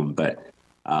on your own. But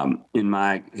in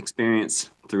my experience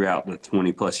throughout the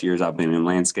 20 plus years I've been in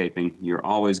landscaping, you're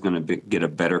always going to get a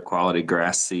better quality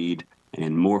grass seed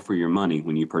and more for your money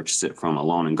when you purchase it from a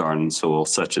lawn and garden store,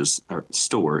 such as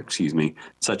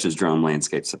Drum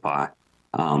Landscape Supply.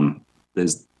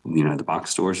 The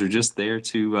box stores are just there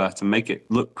to make it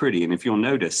look pretty. And if you'll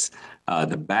notice,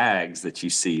 the bags that you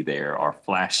see there are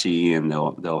flashy, and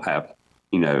they'll have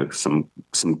some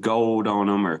gold on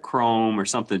them or chrome or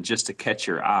something just to catch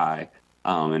your eye,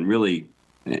 and really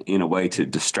in a way to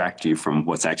distract you from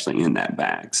what's actually in that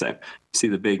bag. So you see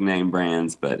the big name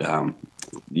brands, but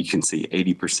you can see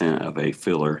 80% of a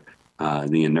filler,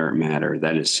 the inert matter.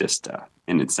 That is just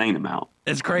an insane amount.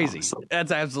 It's crazy.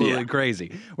 That's absolutely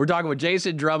crazy. We're talking with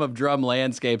Jason Drum of Drum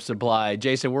Landscape Supply.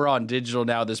 Jason, we're on digital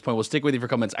now at this point. We'll stick with you for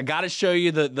comments. I got to show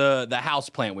you the house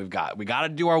plant we've got. We got to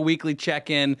do our weekly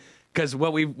check-in, because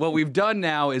what we've done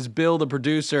now is Bill, the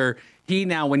producer, he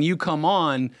now, when you come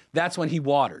on, that's when he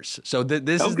waters. So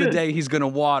this is the day he's going to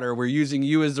water. We're using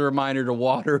you as a reminder to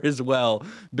water as well.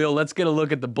 Bill, let's get a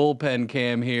look at the bullpen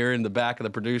cam here in the back of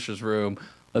the producer's room.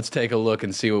 Let's take a look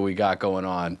and see what we got going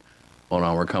on. Hold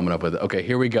on, we're coming up with it. Okay,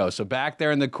 here we go. So back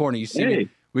there in the corner, you see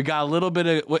we got a little bit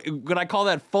of, would I call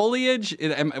that foliage?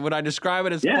 Would I describe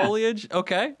it as foliage?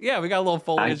 Okay, yeah, we got a little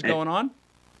foliage going on.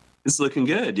 It's looking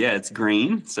good. Yeah, it's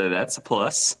green, so that's a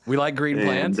plus. We like green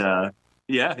plants.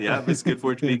 Yeah, it's good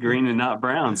for it to be green and not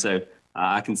brown. So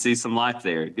I can see some life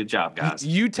there. Good job, guys.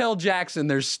 You tell Jackson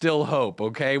there's still hope,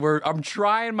 okay? I'm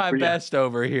trying my best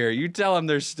over here. You tell him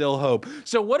there's still hope.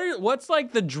 So what's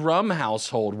like the Drum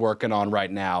household working on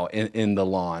right now in the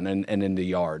lawn and in the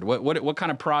yard? What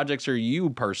kind of projects are you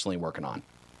personally working on?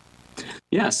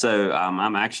 Yeah, so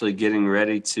I'm actually getting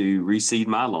ready to reseed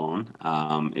my lawn.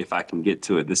 If I can get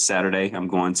to it this Saturday, I'm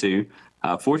going to.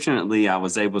 Fortunately, I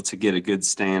was able to get a good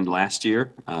stand last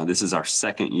year. This is our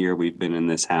second year we've been in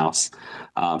this house.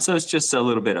 So it's just a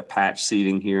little bit of patch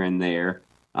seeding here and there.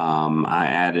 I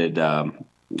added a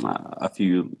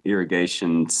few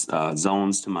irrigation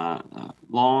zones to my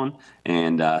lawn.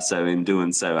 And so in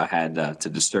doing so, I had to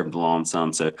disturb the lawn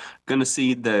some. So going to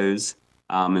seed those.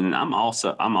 And I'm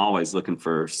always looking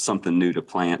for something new to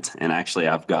plant. And actually,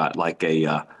 I've got like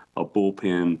a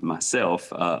bullpen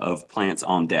myself of plants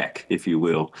on deck, if you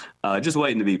will, just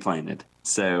waiting to be planted.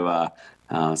 So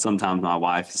sometimes my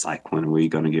wife is like, when are we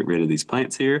going to get rid of these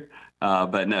plants here?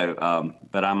 But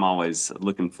I'm always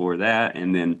looking for that.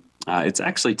 And then it's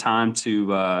actually time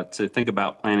to think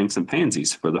about planting some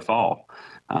pansies for the fall.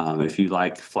 If you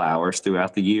like flowers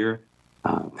throughout the year,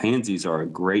 pansies are a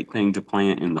great thing to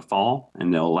plant in the fall,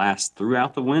 and they'll last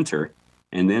throughout the winter,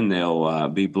 and then they'll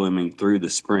be blooming through the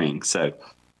spring. So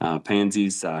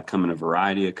pansies come in a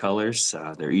variety of colors.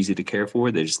 They're easy to care for.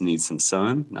 They just need some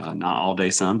sun, not all day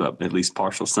sun, but at least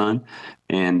partial sun.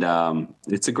 And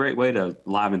it's a great way to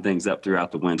liven things up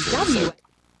throughout the winter. So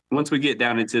once we get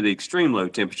down into the extreme low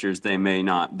temperatures, they may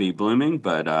not be blooming,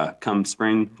 but come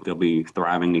spring, they'll be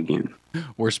thriving again.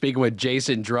 We're speaking with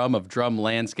Jason Drum of Drum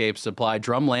Landscape Supply,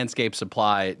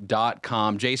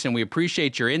 drumlandscapesupply.com. Jason, we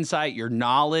appreciate your insight, your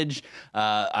knowledge.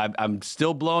 I'm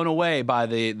still blown away by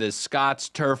the Scott's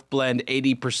Turf Blend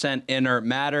 80% inert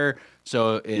matter.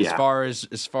 So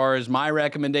as far as my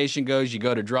recommendation goes, you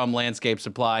go to Drum Landscape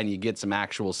Supply and you get some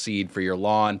actual seed for your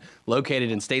lawn,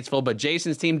 located in Statesville. But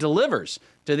Jason's team delivers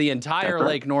to the entire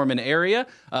Lake Norman area.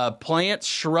 Plants,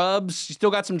 shrubs, you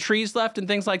still got some trees left and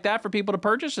things like that for people to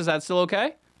purchase. Is that still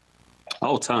okay?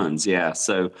 Oh, tons, yeah.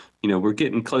 So, we're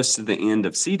getting close to the end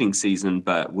of seeding season,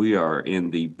 but we are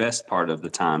in the best part of the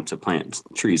time to plant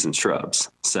trees and shrubs.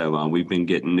 So we've been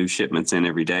getting new shipments in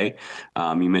every day.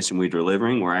 You mentioned we're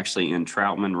delivering. We're actually in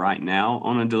Troutman right now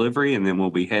on a delivery, and then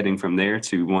we'll be heading from there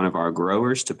to one of our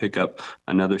growers to pick up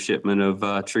another shipment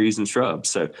of trees and shrubs.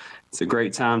 So it's a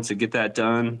great time to get that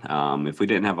done. If we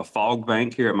didn't have a fog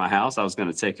bank here at my house, I was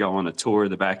going to take y'all on a tour of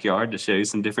the backyard to show you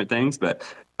some different things, but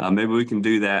maybe we can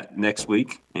do that next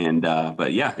week.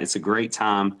 But yeah, it's a great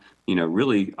time.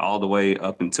 Really all the way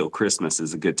up until Christmas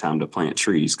is a good time to plant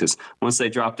trees because once they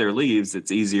drop their leaves,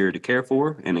 it's easier to care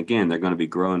for. And again, they're going to be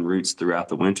growing roots throughout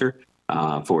the winter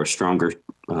for a stronger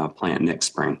plant next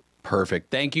spring.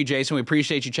 Perfect. Thank you, Jason. We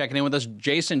appreciate you checking in with us.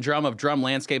 Jason Drum of Drum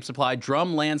Landscape Supply,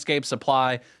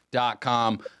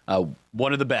 drumlandscapesupply.com.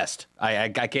 One of the best. I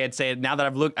can't say it now that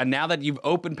I've looked. And now that you've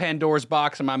opened Pandora's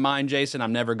box in my mind, Jason,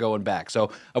 I'm never going back.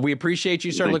 So we appreciate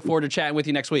you, sir. Look forward to chatting with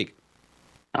you next week.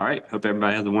 All right. Hope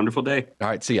everybody has a wonderful day. All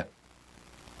right. See ya.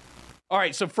 All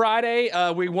right, so Friday,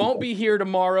 we won't be here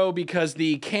tomorrow because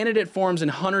the candidate forums in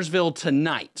Huntersville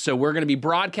tonight. So we're going to be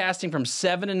broadcasting from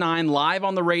 7 to 9 live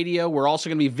on the radio. We're also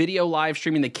going to be video live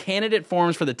streaming the candidate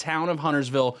forums for the town of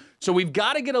Huntersville. So we've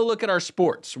got to get a look at our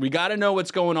sports. We got to know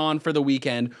what's going on for the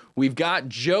weekend. We've got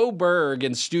Joe Berg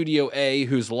in Studio A,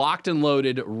 who's locked and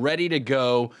loaded, ready to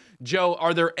go. Joe,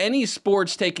 are there any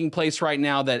sports taking place right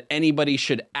now that anybody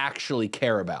should actually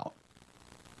care about?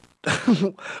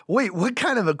 Wait, what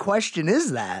kind of a question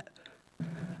is that?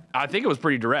 I think it was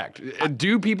pretty direct.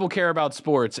 Do people care about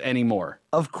sports anymore?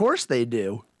 Of course they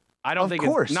do. I don't think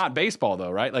it's not baseball, though,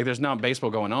 right? Like, there's not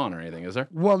baseball going on or anything, is there?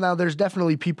 Well, now, there's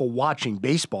definitely people watching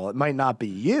baseball. It might not be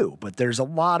you, but there's a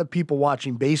lot of people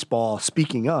watching baseball.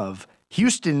 Speaking of,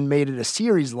 Houston made it a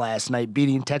series last night,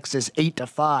 beating Texas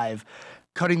 8-5,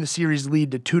 cutting the series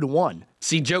lead to 2-1.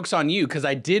 See, joke's on you, because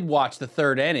I did watch the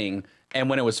third inning, and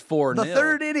when it was 4-0. The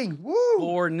third inning, woo!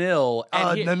 4-0. No,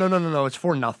 it's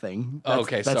 4-0.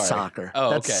 Okay, sorry. That's soccer.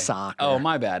 Oh, that's okay. soccer. Oh,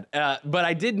 my bad. But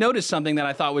I did notice something that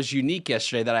I thought was unique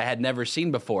yesterday that I had never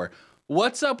seen before.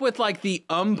 What's up with, like, the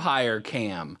umpire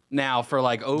cam now for,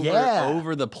 like,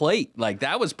 over the plate? Like,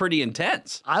 that was pretty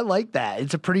intense. I like that.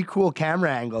 It's a pretty cool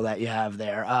camera angle that you have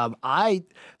there. I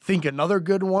think another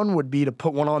good one would be to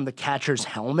put one on the catcher's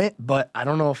helmet, but I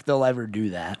don't know if they'll ever do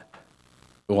that.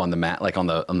 On the mat, like on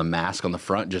the mask on the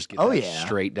front, just get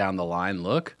straight down the line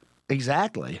look.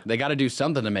 Exactly. They got to do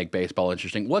something to make baseball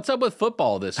interesting. What's up with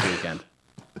football this weekend?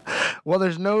 Well,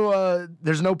 there's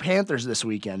no Panthers this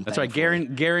weekend. That's thankfully.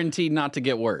 Right. Guaranteed not to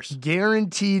get worse.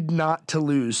 Guaranteed not to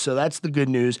lose. So that's the good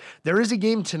news. There is a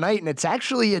game tonight, and it's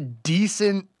actually a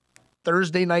decent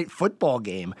Thursday night football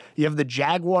game. You have the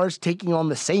Jaguars taking on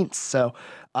the Saints. So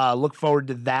look forward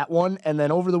to that one. And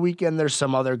then over the weekend, there's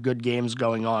some other good games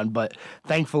going on. But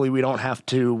thankfully, we don't have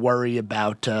to worry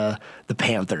about the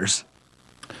Panthers.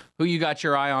 Who you got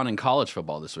your eye on in college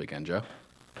football this weekend, Joe?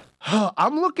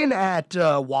 I'm looking at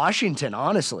Washington,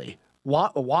 honestly.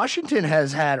 Washington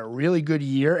has had a really good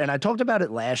year, and I talked about it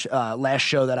last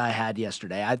show that I had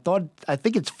yesterday. I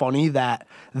think it's funny that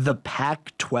the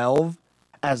Pac-12,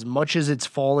 as much as it's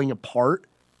falling apart,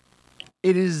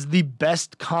 it is the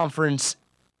best conference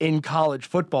in college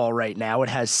football right now. It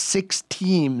has 6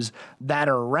 teams that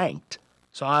are ranked.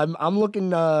 So I'm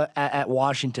looking at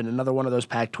Washington, another one of those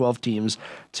Pac-12 teams,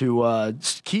 to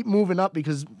keep moving up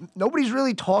because nobody's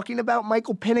really talking about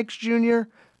Michael Penix Jr.,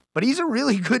 but he's a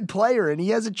really good player, and he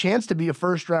has a chance to be a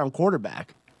first-round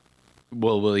quarterback.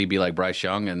 Will he be like Bryce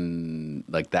Young and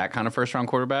like that kind of first-round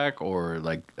quarterback, or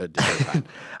like a different kind?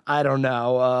 I don't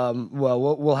know.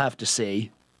 We'll have to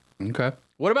see. Okay.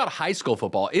 What about high school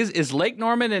football? Is Lake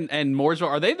Norman and Mooresville,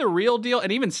 are they the real deal?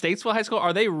 And even Statesville High School,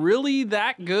 are they really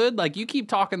that good? Like, you keep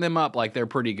talking them up like they're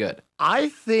pretty good. I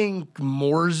think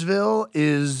Mooresville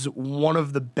is one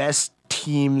of the best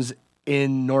teams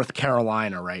in North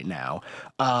Carolina right now.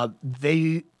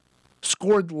 They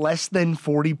scored less than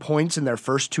 40 points in their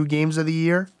first 2 games of the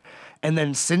year. And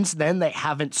then since then, they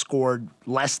haven't scored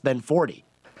less than 40.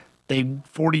 They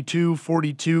 42,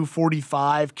 42,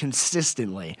 45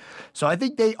 consistently. So I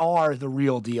think they are the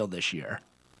real deal this year.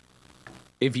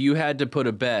 If you had to put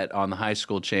a bet on the high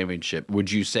school championship,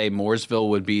 would you say Mooresville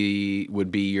would be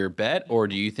your bet, or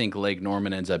do you think Lake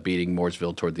Norman ends up beating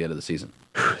Mooresville toward the end of the season?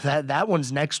 That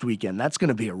one's next weekend. That's going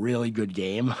to be a really good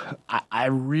game. I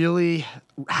really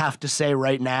have to say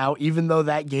right now, even though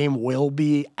that game will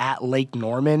be at Lake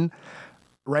Norman,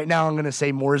 right now I'm going to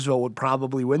say Mooresville would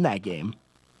probably win that game.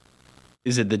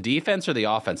 Is it the defense or the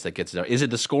offense that gets it? Is it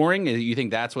the scoring? You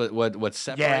think that's what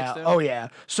separates them? Oh, yeah.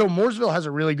 So Mooresville has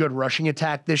a really good rushing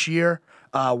attack this year,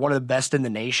 one of the best in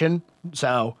the nation.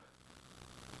 So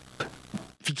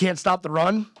if you can't stop the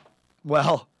run,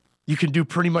 well, you can do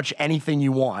pretty much anything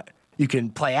you want. You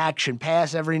can play action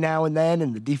pass every now and then,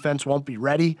 and the defense won't be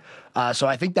ready. So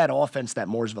I think that offense that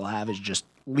Mooresville have is just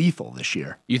lethal this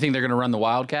year. You think they're going to run the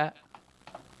Wildcat?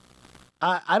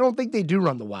 I don't think they do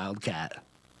run the Wildcat.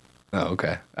 Oh,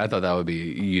 okay. I thought that would be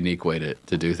a unique way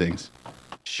to do things.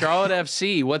 Charlotte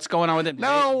FC, what's going on with it?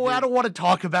 No, I don't want to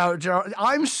talk about it.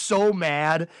 I'm so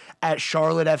mad at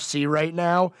Charlotte FC right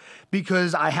now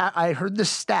because I heard the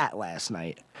stat last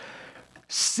night.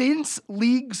 Since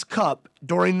Leagues Cup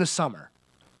during the summer,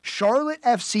 Charlotte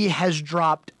FC has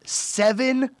dropped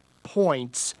 7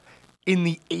 points in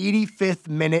the 85th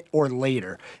minute or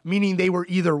later, meaning they were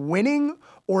either winning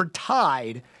or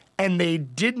tied, and they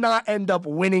did not end up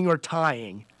winning or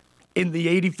tying in the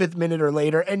 85th minute or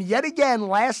later. And yet again,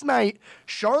 last night,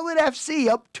 Charlotte FC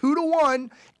up 2-1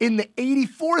 in the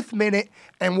 84th minute.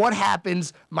 And what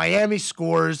happens? Miami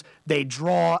scores, they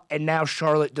draw, and now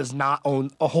Charlotte does not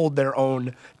hold their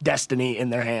own destiny in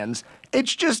their hands.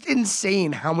 It's just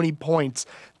insane how many points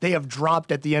they have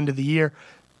dropped at the end of the year.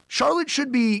 Charlotte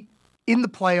should be in the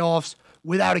playoffs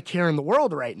without a care in the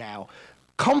world right now,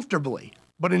 comfortably.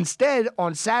 But instead,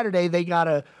 on Saturday, they got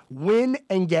to win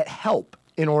and get help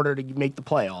in order to make the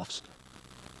playoffs.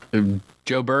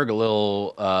 Joe Berg, a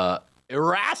little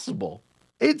irascible.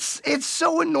 It's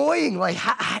so annoying. Like,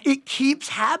 it keeps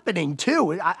happening,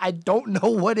 too. I don't know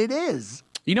what it is.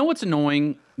 You know what's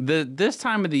annoying? This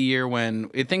time of the year when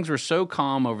things were so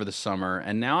calm over the summer,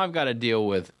 and now I've got to deal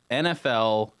with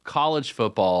NFL, college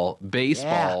football,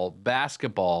 baseball,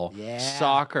 basketball,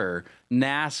 soccer,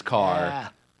 NASCAR.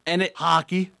 And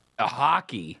hockey.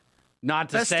 Hockey. Not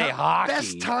to say hockey.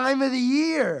 Best time of the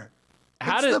year.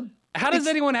 How does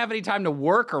anyone have any time to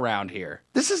work around here?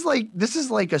 This is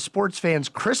like a sports fan's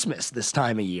Christmas this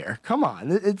time of year. Come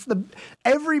on.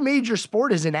 Every major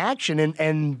sport is in action,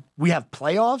 and we have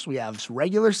playoffs, we have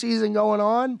regular season going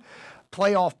on,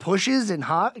 playoff pushes in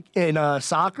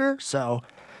soccer, so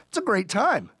it's a great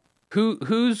time.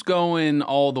 Who's going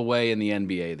all the way in the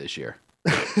NBA this year?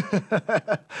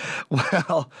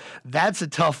 Well, that's a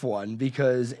tough one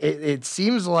because it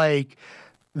seems like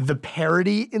the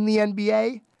parity in the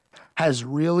NBA has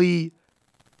really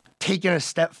taken a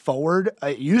step forward.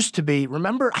 It used to be,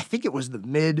 remember, I think it was the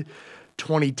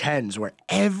mid-2010s where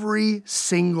every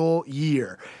single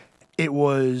year it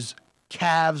was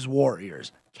Cavs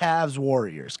Warriors, Cavs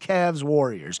Warriors, Cavs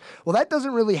Warriors. Well, that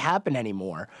doesn't really happen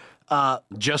anymore.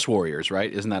 Just Warriors,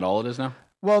 right? Isn't that all it is now?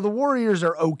 Well, the Warriors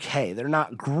are okay. They're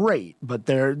not great, but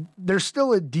they're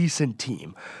still a decent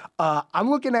team.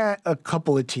 I'm looking at a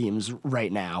couple of teams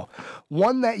right now.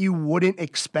 One that you wouldn't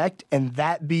expect, and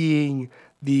that being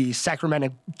the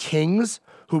Sacramento Kings,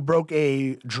 who broke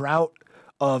a drought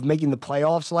of making the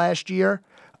playoffs last year.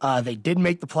 They did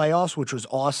make the playoffs, which was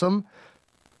awesome.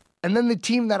 And then the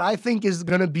team that I think is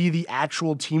going to be the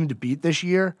actual team to beat this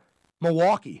year,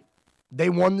 Milwaukee. They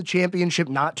won the championship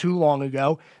not too long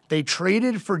ago. They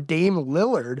traded for Dame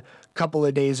Lillard a couple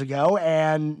of days ago,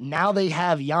 and now they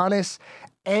have Giannis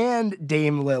and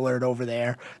Dame Lillard over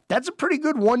there. That's a pretty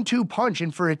good 1-2 punch.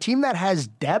 And for a team that has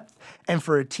depth and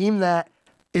for a team that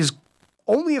is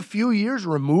only a few years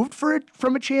removed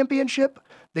from a championship,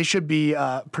 they should be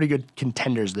pretty good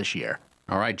contenders this year.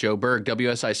 All right, Joe Berg,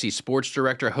 WSIC Sports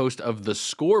Director, host of The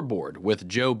Scoreboard with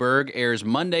Joe Berg, airs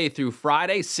Monday through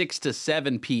Friday, 6 to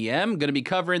 7 p.m. Going to be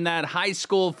covering that high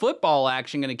school football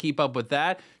action. Going to keep up with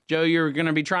that. Joe, you're going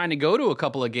to be trying to go to a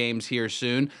couple of games here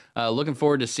soon. Looking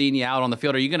forward to seeing you out on the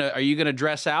field. Are you gonna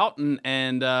dress out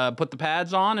and put the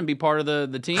pads on and be part of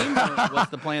the team? Or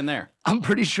what's the plan there? I'm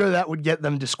pretty sure that would get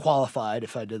them disqualified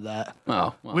if I did that.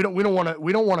 Oh, well. We don't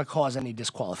want to cause any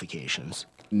disqualifications.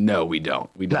 No, we don't.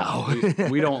 No.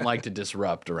 we don't like to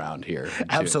disrupt around here.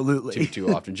 Absolutely.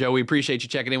 Too often. Joe, we appreciate you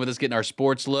checking in with us, getting our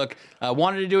sports look.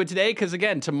 Wanted to do it today because,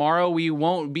 again, tomorrow we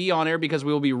won't be on air because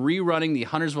we will be rerunning the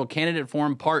Huntersville Candidate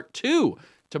Forum Part 2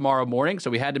 tomorrow morning.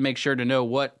 So we had to make sure to know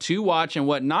what to watch and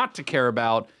what not to care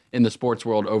about in the sports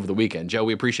world over the weekend. Joe,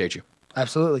 we appreciate you.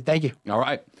 Absolutely. Thank you. All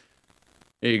right.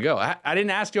 There you go. I didn't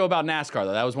ask Joe about NASCAR,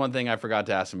 though. That was one thing I forgot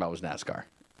to ask him about was NASCAR.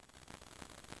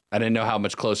 I didn't know how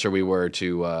much closer we were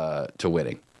to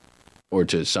winning or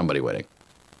to somebody winning.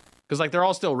 Because, like, they're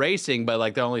all still racing, but,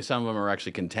 like, only some of them are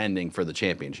actually contending for the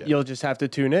championship. You'll just have to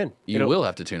tune in. You will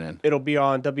have to tune in. It'll be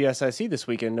on WSIC this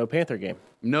weekend. No Panther game.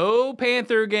 No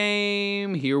Panther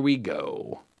game. Here we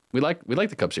go. We like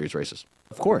the Cup Series races.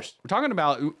 Of course. We're talking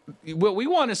about what we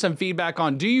wanted some feedback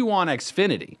on. Do you want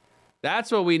Xfinity?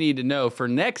 That's what we need to know for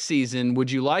next season.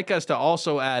 Would you like us to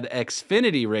also add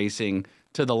Xfinity racing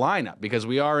to the lineup? Because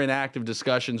we are in active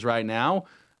discussions right now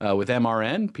with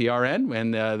MRN, PRN,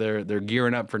 and they're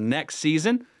gearing up for next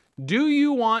season. Do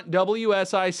you want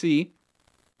WSIC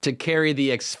to carry the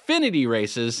Xfinity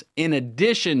races in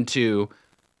addition to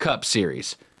Cup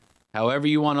Series? However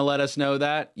you want to let us know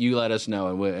that, you let us know,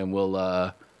 and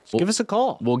we'll give us a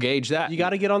call. We'll gauge that. You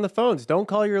got to get on the phones. Don't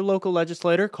call your local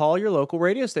legislator. Call your local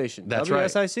radio station. That's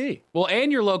WSIC. Right. Well,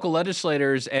 and your local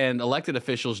legislators and elected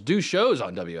officials do shows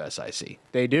on WSIC.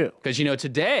 They do. Because,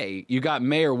 today you got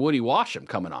Mayor Woody Washam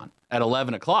coming on at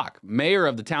 11 o'clock. Mayor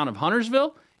of the town of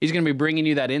Huntersville. He's going to be bringing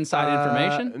you that inside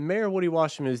information. Mayor Woody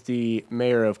Washam is the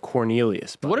mayor of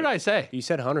Cornelius. What did I say? You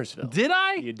said Huntersville. Did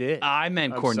I? You did. I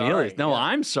meant Cornelius. Sorry. No, yeah.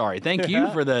 I'm sorry. Thank you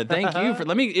for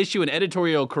let me issue an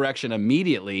editorial correction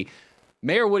immediately.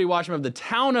 Mayor Woody Washam of the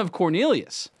town of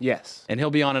Cornelius. Yes. And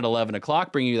he'll be on at 11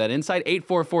 o'clock, bringing you that insight.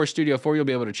 844-STUDIO-4, you'll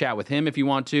be able to chat with him if you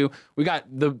want to. We got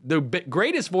the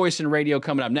greatest voice in radio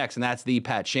coming up next, and that's the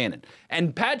Pat Shannon.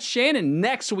 And Pat Shannon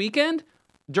next weekend,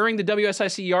 during the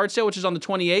WSIC yard sale, which is on the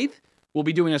 28th, we'll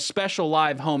be doing a special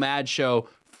live home ad show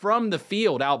from the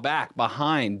field out back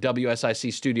behind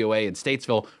WSIC Studio A in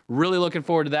Statesville. Really looking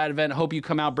forward to that event. Hope you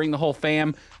come out, bring the whole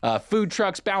fam. Food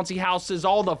trucks, bouncy houses,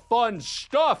 all the fun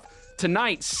stuff.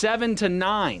 Tonight, 7 to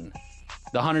 9,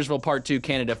 the Huntersville Part 2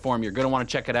 Candidate Forum. You're going to want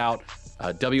to check it out.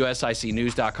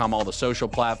 WSICnews.com, all the social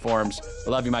platforms. I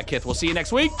love you, my kith. We'll see you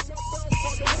next week.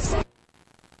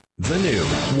 The new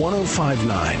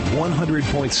 105.9,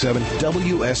 100.7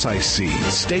 WSIC,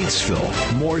 Statesville,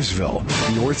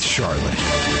 Mooresville, North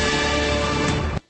Charlotte.